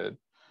said.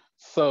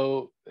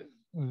 So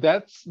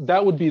that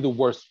would be the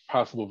worst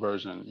possible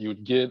version. You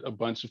would get a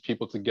bunch of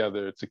people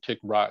together to kick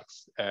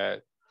rocks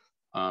at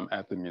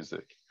the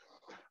music.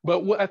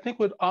 But what I think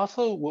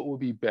what would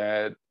be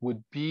bad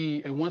would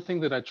be, and one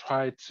thing that I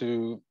try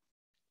to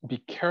be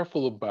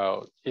careful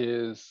about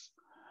is,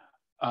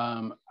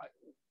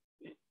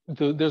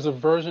 there's a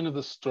version of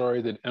the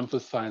story that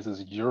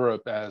emphasizes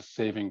Europe as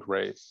saving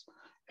grace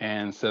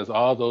and says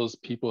all those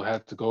people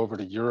had to go over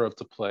to Europe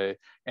to play,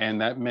 and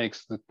that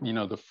makes the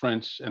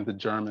French and the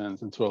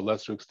Germans, and to a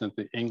lesser extent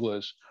the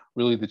English,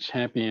 really the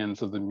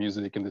champions of the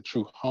music and the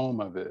true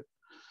home of it.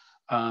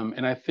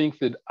 And I think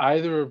that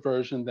either a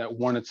version that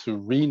wanted to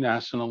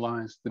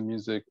renationalize the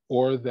music,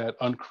 or that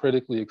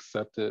uncritically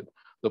accepted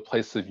the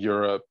place of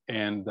Europe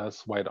and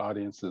thus white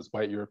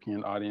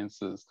European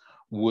audiences,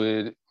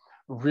 would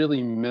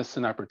really miss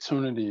an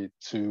opportunity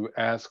to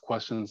ask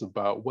questions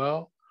about,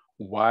 well,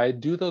 why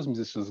do those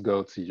musicians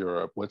go to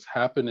Europe? What's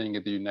happening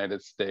in the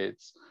United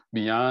States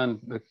beyond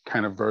the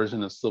kind of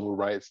version of civil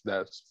rights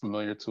that's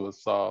familiar to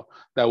us all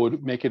that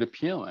would make it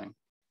appealing?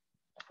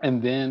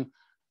 And then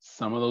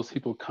some of those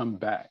people come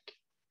back,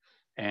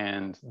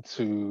 and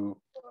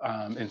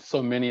in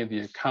so many of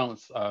the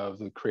accounts of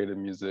the creative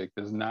music,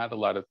 there's not a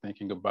lot of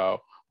thinking about,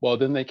 well,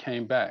 then they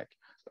came back.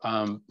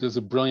 There's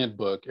a brilliant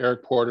book,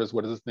 Eric Porter's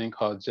What Is This Thing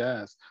Called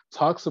Jazz,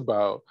 talks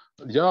about,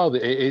 y'all, the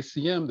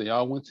AACM, they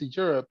all went to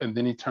Europe, and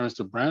then he turns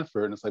to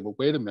Branford, and it's like, well,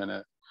 wait a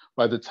minute.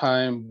 By the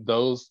time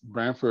those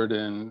Branford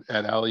and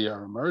Ali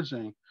are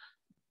emerging,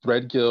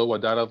 Threadgill,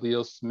 Wadada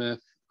Leo Smith,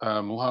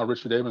 Muhammad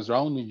Richard Abrams are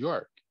all in New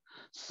York.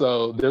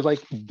 So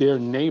they're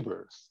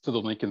neighbors to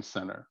the Lincoln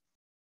Center.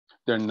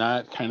 They're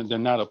not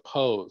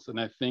opposed. And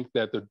I think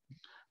that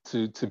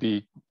to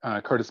be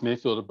Curtis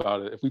Mayfield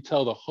about it, if we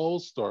tell the whole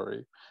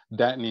story,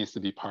 that needs to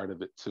be part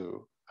of it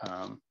too.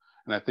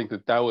 And I think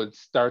that would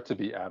start to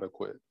be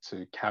adequate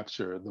to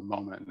capture the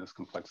moment and its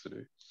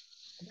complexity.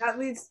 That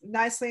leads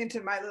nicely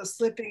into my little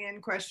slipping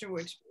in question,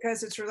 which,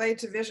 because it's related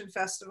to Vision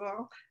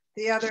Festival,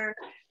 the other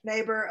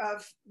neighbor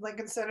of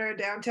Lincoln Center,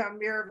 downtown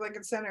mirror of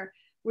Lincoln Center,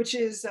 which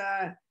is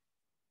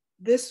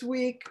this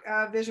week,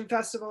 Vision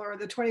Festival, or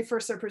the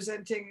 21st, they're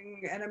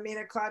presenting an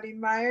Amina Claudine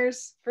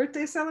Myers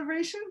birthday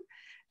celebration.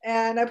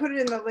 And I put it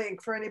in the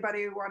link for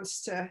anybody who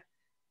wants to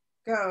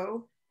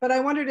go. But I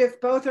wondered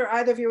if both or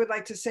either of you would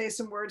like to say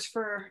some words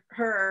for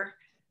her.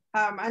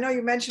 I know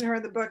you mentioned her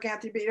in the book,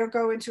 Anthony, but you don't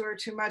go into her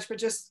too much, but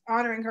just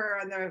honoring her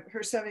on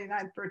her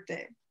 79th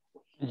birthday.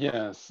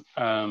 Yes,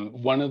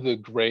 one of the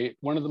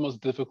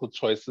most difficult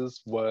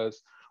choices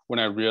was when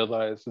I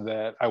realized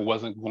that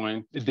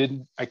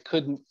I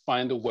couldn't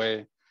find a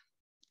way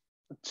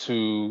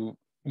to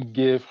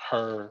give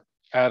her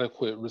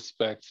adequate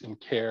respect and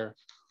care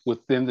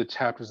within the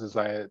chapters as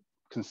I had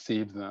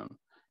conceived them,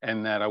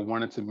 and that I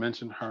wanted to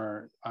mention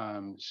her.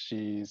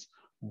 She's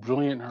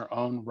brilliant in her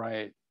own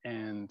right,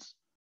 and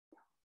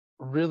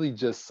really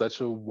just such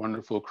a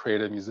wonderful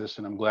creative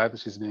musician. I'm glad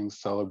that she's being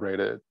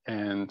celebrated.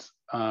 And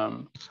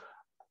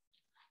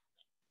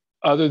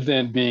other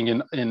than being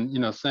in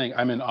saying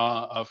I'm in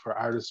awe of her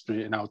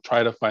artistry, and I'll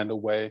try to find a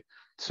way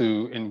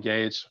to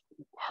engage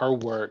her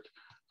work,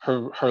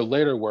 her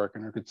later work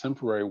and her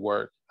contemporary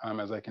work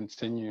as I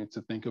continue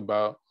to think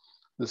about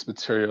this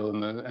material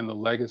and the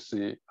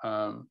legacy.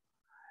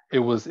 It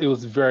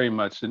was very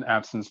much an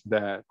absence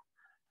that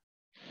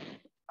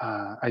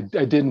I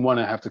didn't want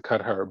to have to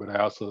cut her, but I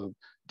also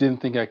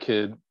didn't think I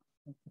could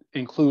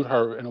include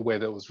her in a way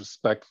that was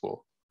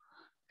respectful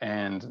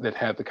and that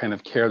had the kind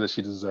of care that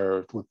she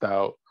deserved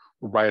without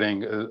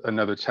writing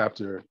another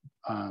chapter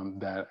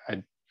that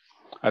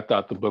I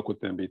thought the book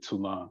would then be too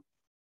long.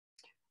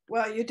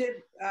 Well, you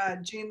did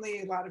Jean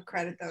Lee a lot of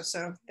credit though,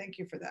 so thank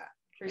you for that.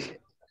 Appreciate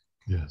it.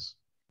 Yes.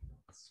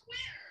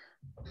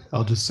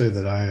 I'll just say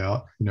that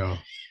I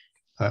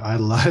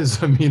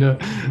idolize Amina.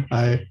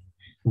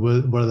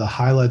 One of the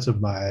highlights of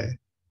my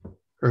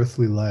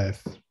earthly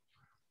life,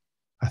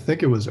 I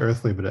think it was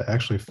earthly, but it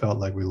actually felt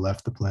like we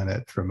left the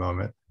planet for a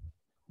moment,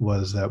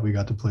 was that we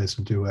got to play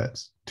some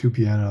duets, 2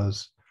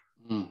 pianos,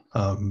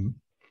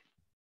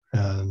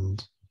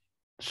 and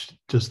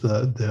just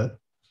the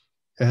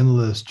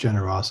endless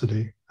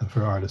generosity of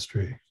her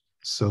artistry.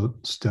 So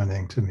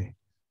stunning to me.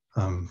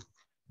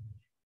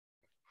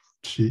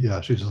 She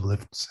just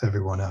lifts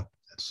everyone up.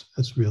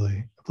 It's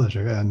really a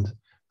pleasure. And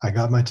I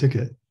got my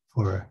ticket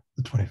for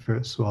the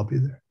 21st, so I'll be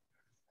there.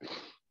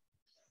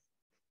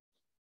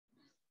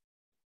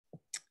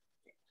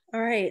 All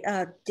right,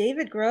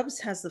 David Grubbs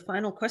has the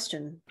final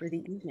question for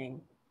the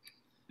evening.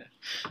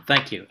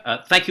 Thank you.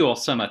 Thank you all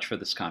so much for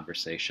this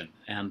conversation,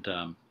 and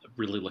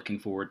really looking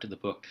forward to the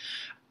book.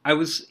 I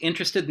was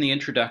interested in the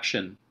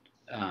introduction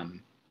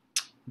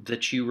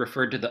that you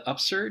referred to the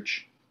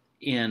upsurge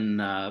in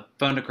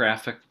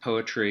phonographic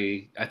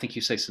poetry, I think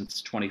you say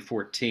since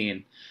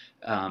 2014.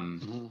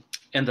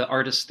 And the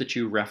artists that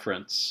you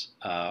reference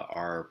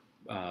are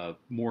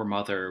Moore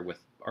Mother with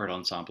Art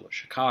Ensemble of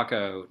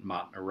Chicago,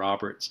 Montner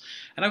Roberts.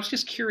 And I was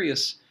just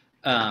curious,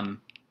 I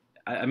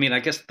mean, I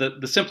guess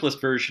the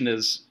simplest version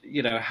is,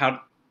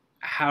 how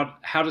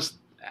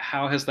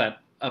has that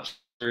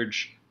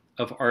upsurge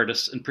of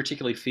artists, and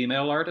particularly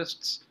female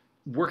artists,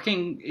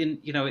 working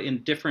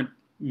in different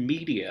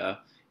media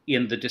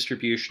in the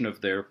distribution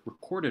of their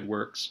recorded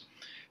works,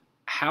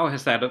 how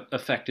has that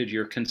affected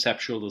your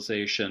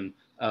conceptualization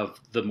of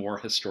the more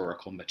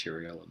historical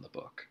material in the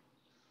book?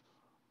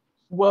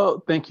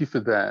 Well, thank you for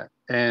that.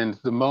 And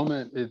the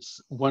moment,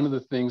 it's one of the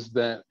things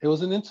that, it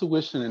was an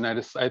intuition, and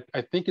I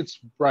think it's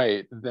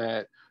right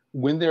that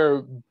when there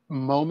are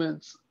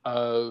moments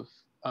of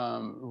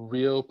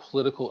real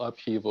political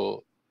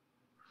upheaval,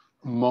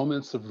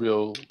 moments of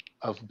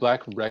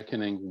Black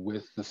reckoning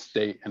with the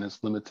state and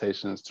its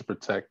limitations to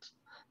protect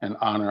and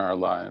honor our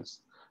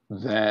lives,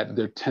 that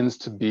there tends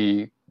to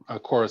be a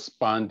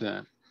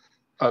correspondent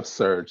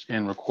upsurge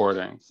in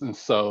recordings. And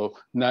so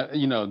in the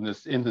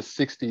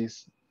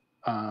 60s,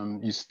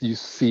 you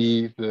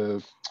see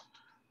there's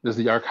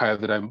the archive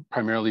that I'm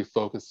primarily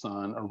focused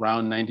on.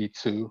 Around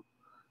 92,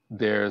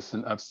 there's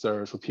an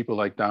upsurge with people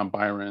like Don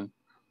Byron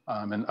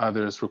and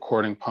others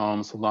recording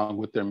poems along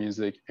with their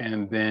music.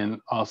 And then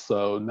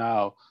also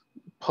now,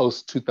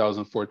 post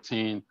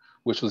 2014,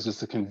 which was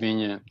just a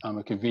convenient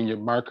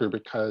marker,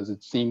 because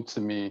it seemed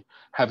to me,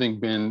 having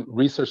been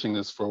researching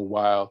this for a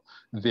while,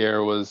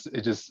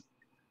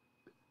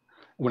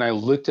 when I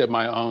looked at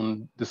my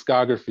own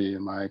discography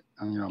and my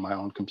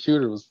own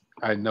computer,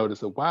 I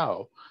noticed that,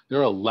 wow, there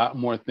are a lot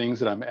more things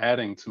that I'm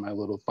adding to my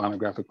little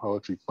phonographic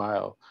poetry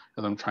file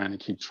that I'm trying to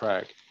keep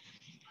track.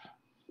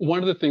 One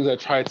of the things I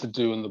tried to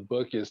do in the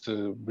book is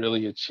to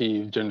really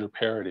achieve gender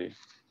parity.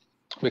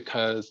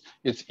 because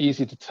it's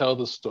easy to tell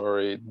the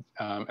story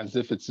as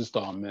if it's just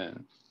all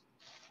men.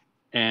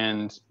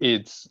 And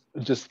it's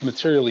just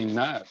materially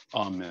not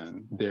all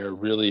men. There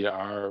really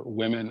are,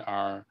 women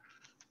are,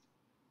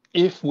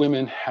 if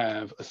women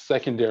have a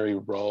secondary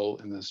role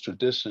in this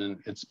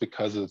tradition, it's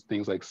because of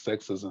things like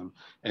sexism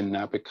and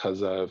not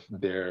because of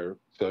their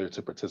failure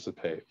to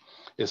participate.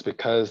 It's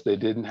because they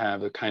didn't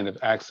have the kind of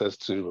access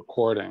to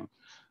recording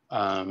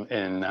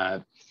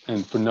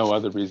and for no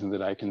other reason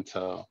that I can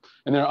tell.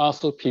 And there are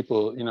also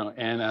people, you know,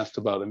 Anne asked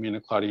about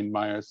Amina Claudine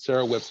Myers,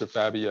 Sarah Webster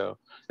Fabio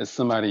is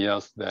somebody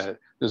else that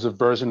there's a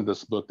version of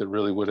this book that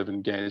really would have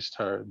engaged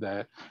her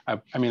that,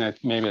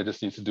 maybe I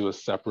just need to do a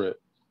separate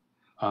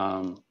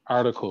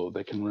article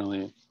that can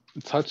really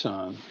touch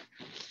on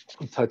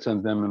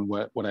them and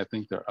what I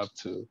think they're up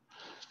to.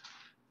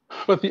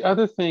 But the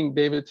other thing,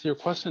 David, to your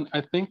question,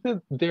 I think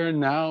that there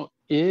now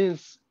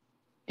is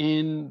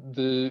in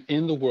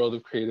the world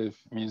of creative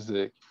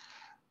music,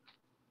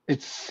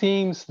 it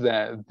seems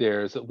that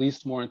there's at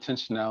least more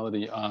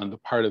intentionality on the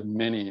part of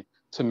many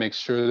to make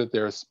sure that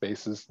there are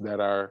spaces that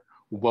are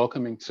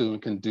welcoming to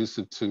and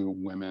conducive to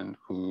women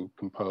who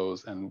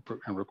compose and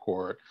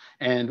record,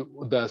 and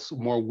thus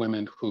more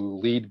women who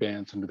lead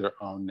bands under their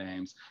own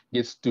names,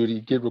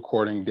 get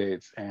recording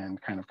dates and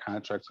kind of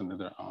contracts under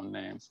their own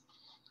names.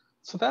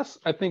 So that's,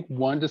 I think,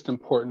 one just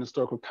important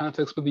historical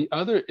context, but the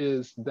other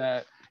is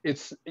that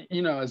it's,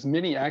 you know, as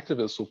many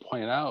activists will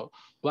point out,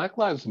 Black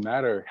Lives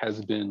Matter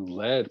has been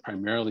led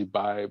primarily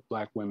by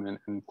Black women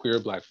and queer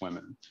Black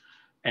women.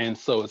 And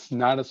so it's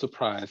not a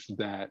surprise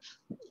that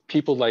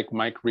people like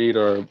Mike Reed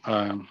or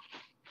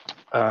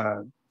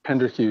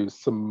Penderhughes,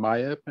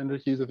 Samaya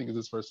Penderhughes, I think is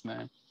his first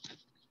name.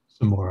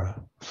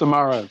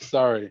 Samara,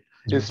 sorry.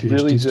 It's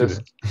really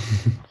just,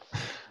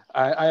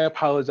 I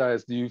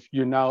apologize.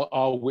 You're now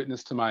all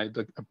witness to my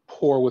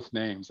poor with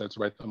names. Let's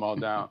write them all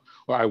down,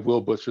 or I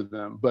will butcher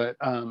them. But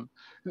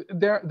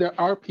there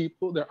are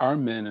people, there are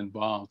men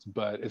involved,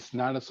 but it's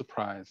not a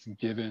surprise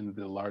given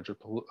the larger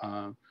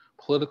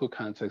political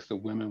context that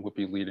women would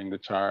be leading the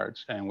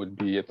charge and would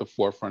be at the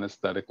forefront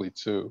aesthetically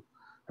too.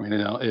 I mean,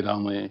 it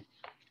only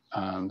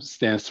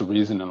stands to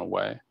reason in a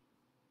way.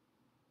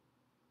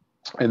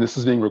 And this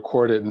is being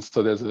recorded, and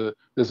so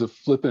there's a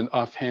flippant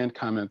offhand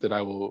comment that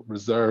I will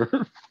reserve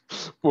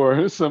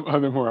for some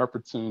other more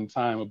opportune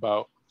time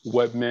about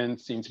what men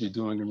seem to be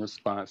doing in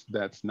response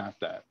that's not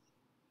that.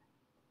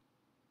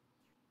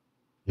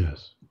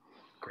 Yes.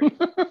 Great.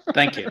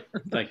 Thank you.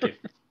 Thank you.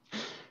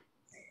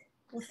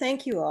 Well,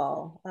 thank you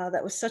all.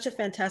 That was such a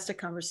fantastic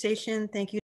conversation. Thank you.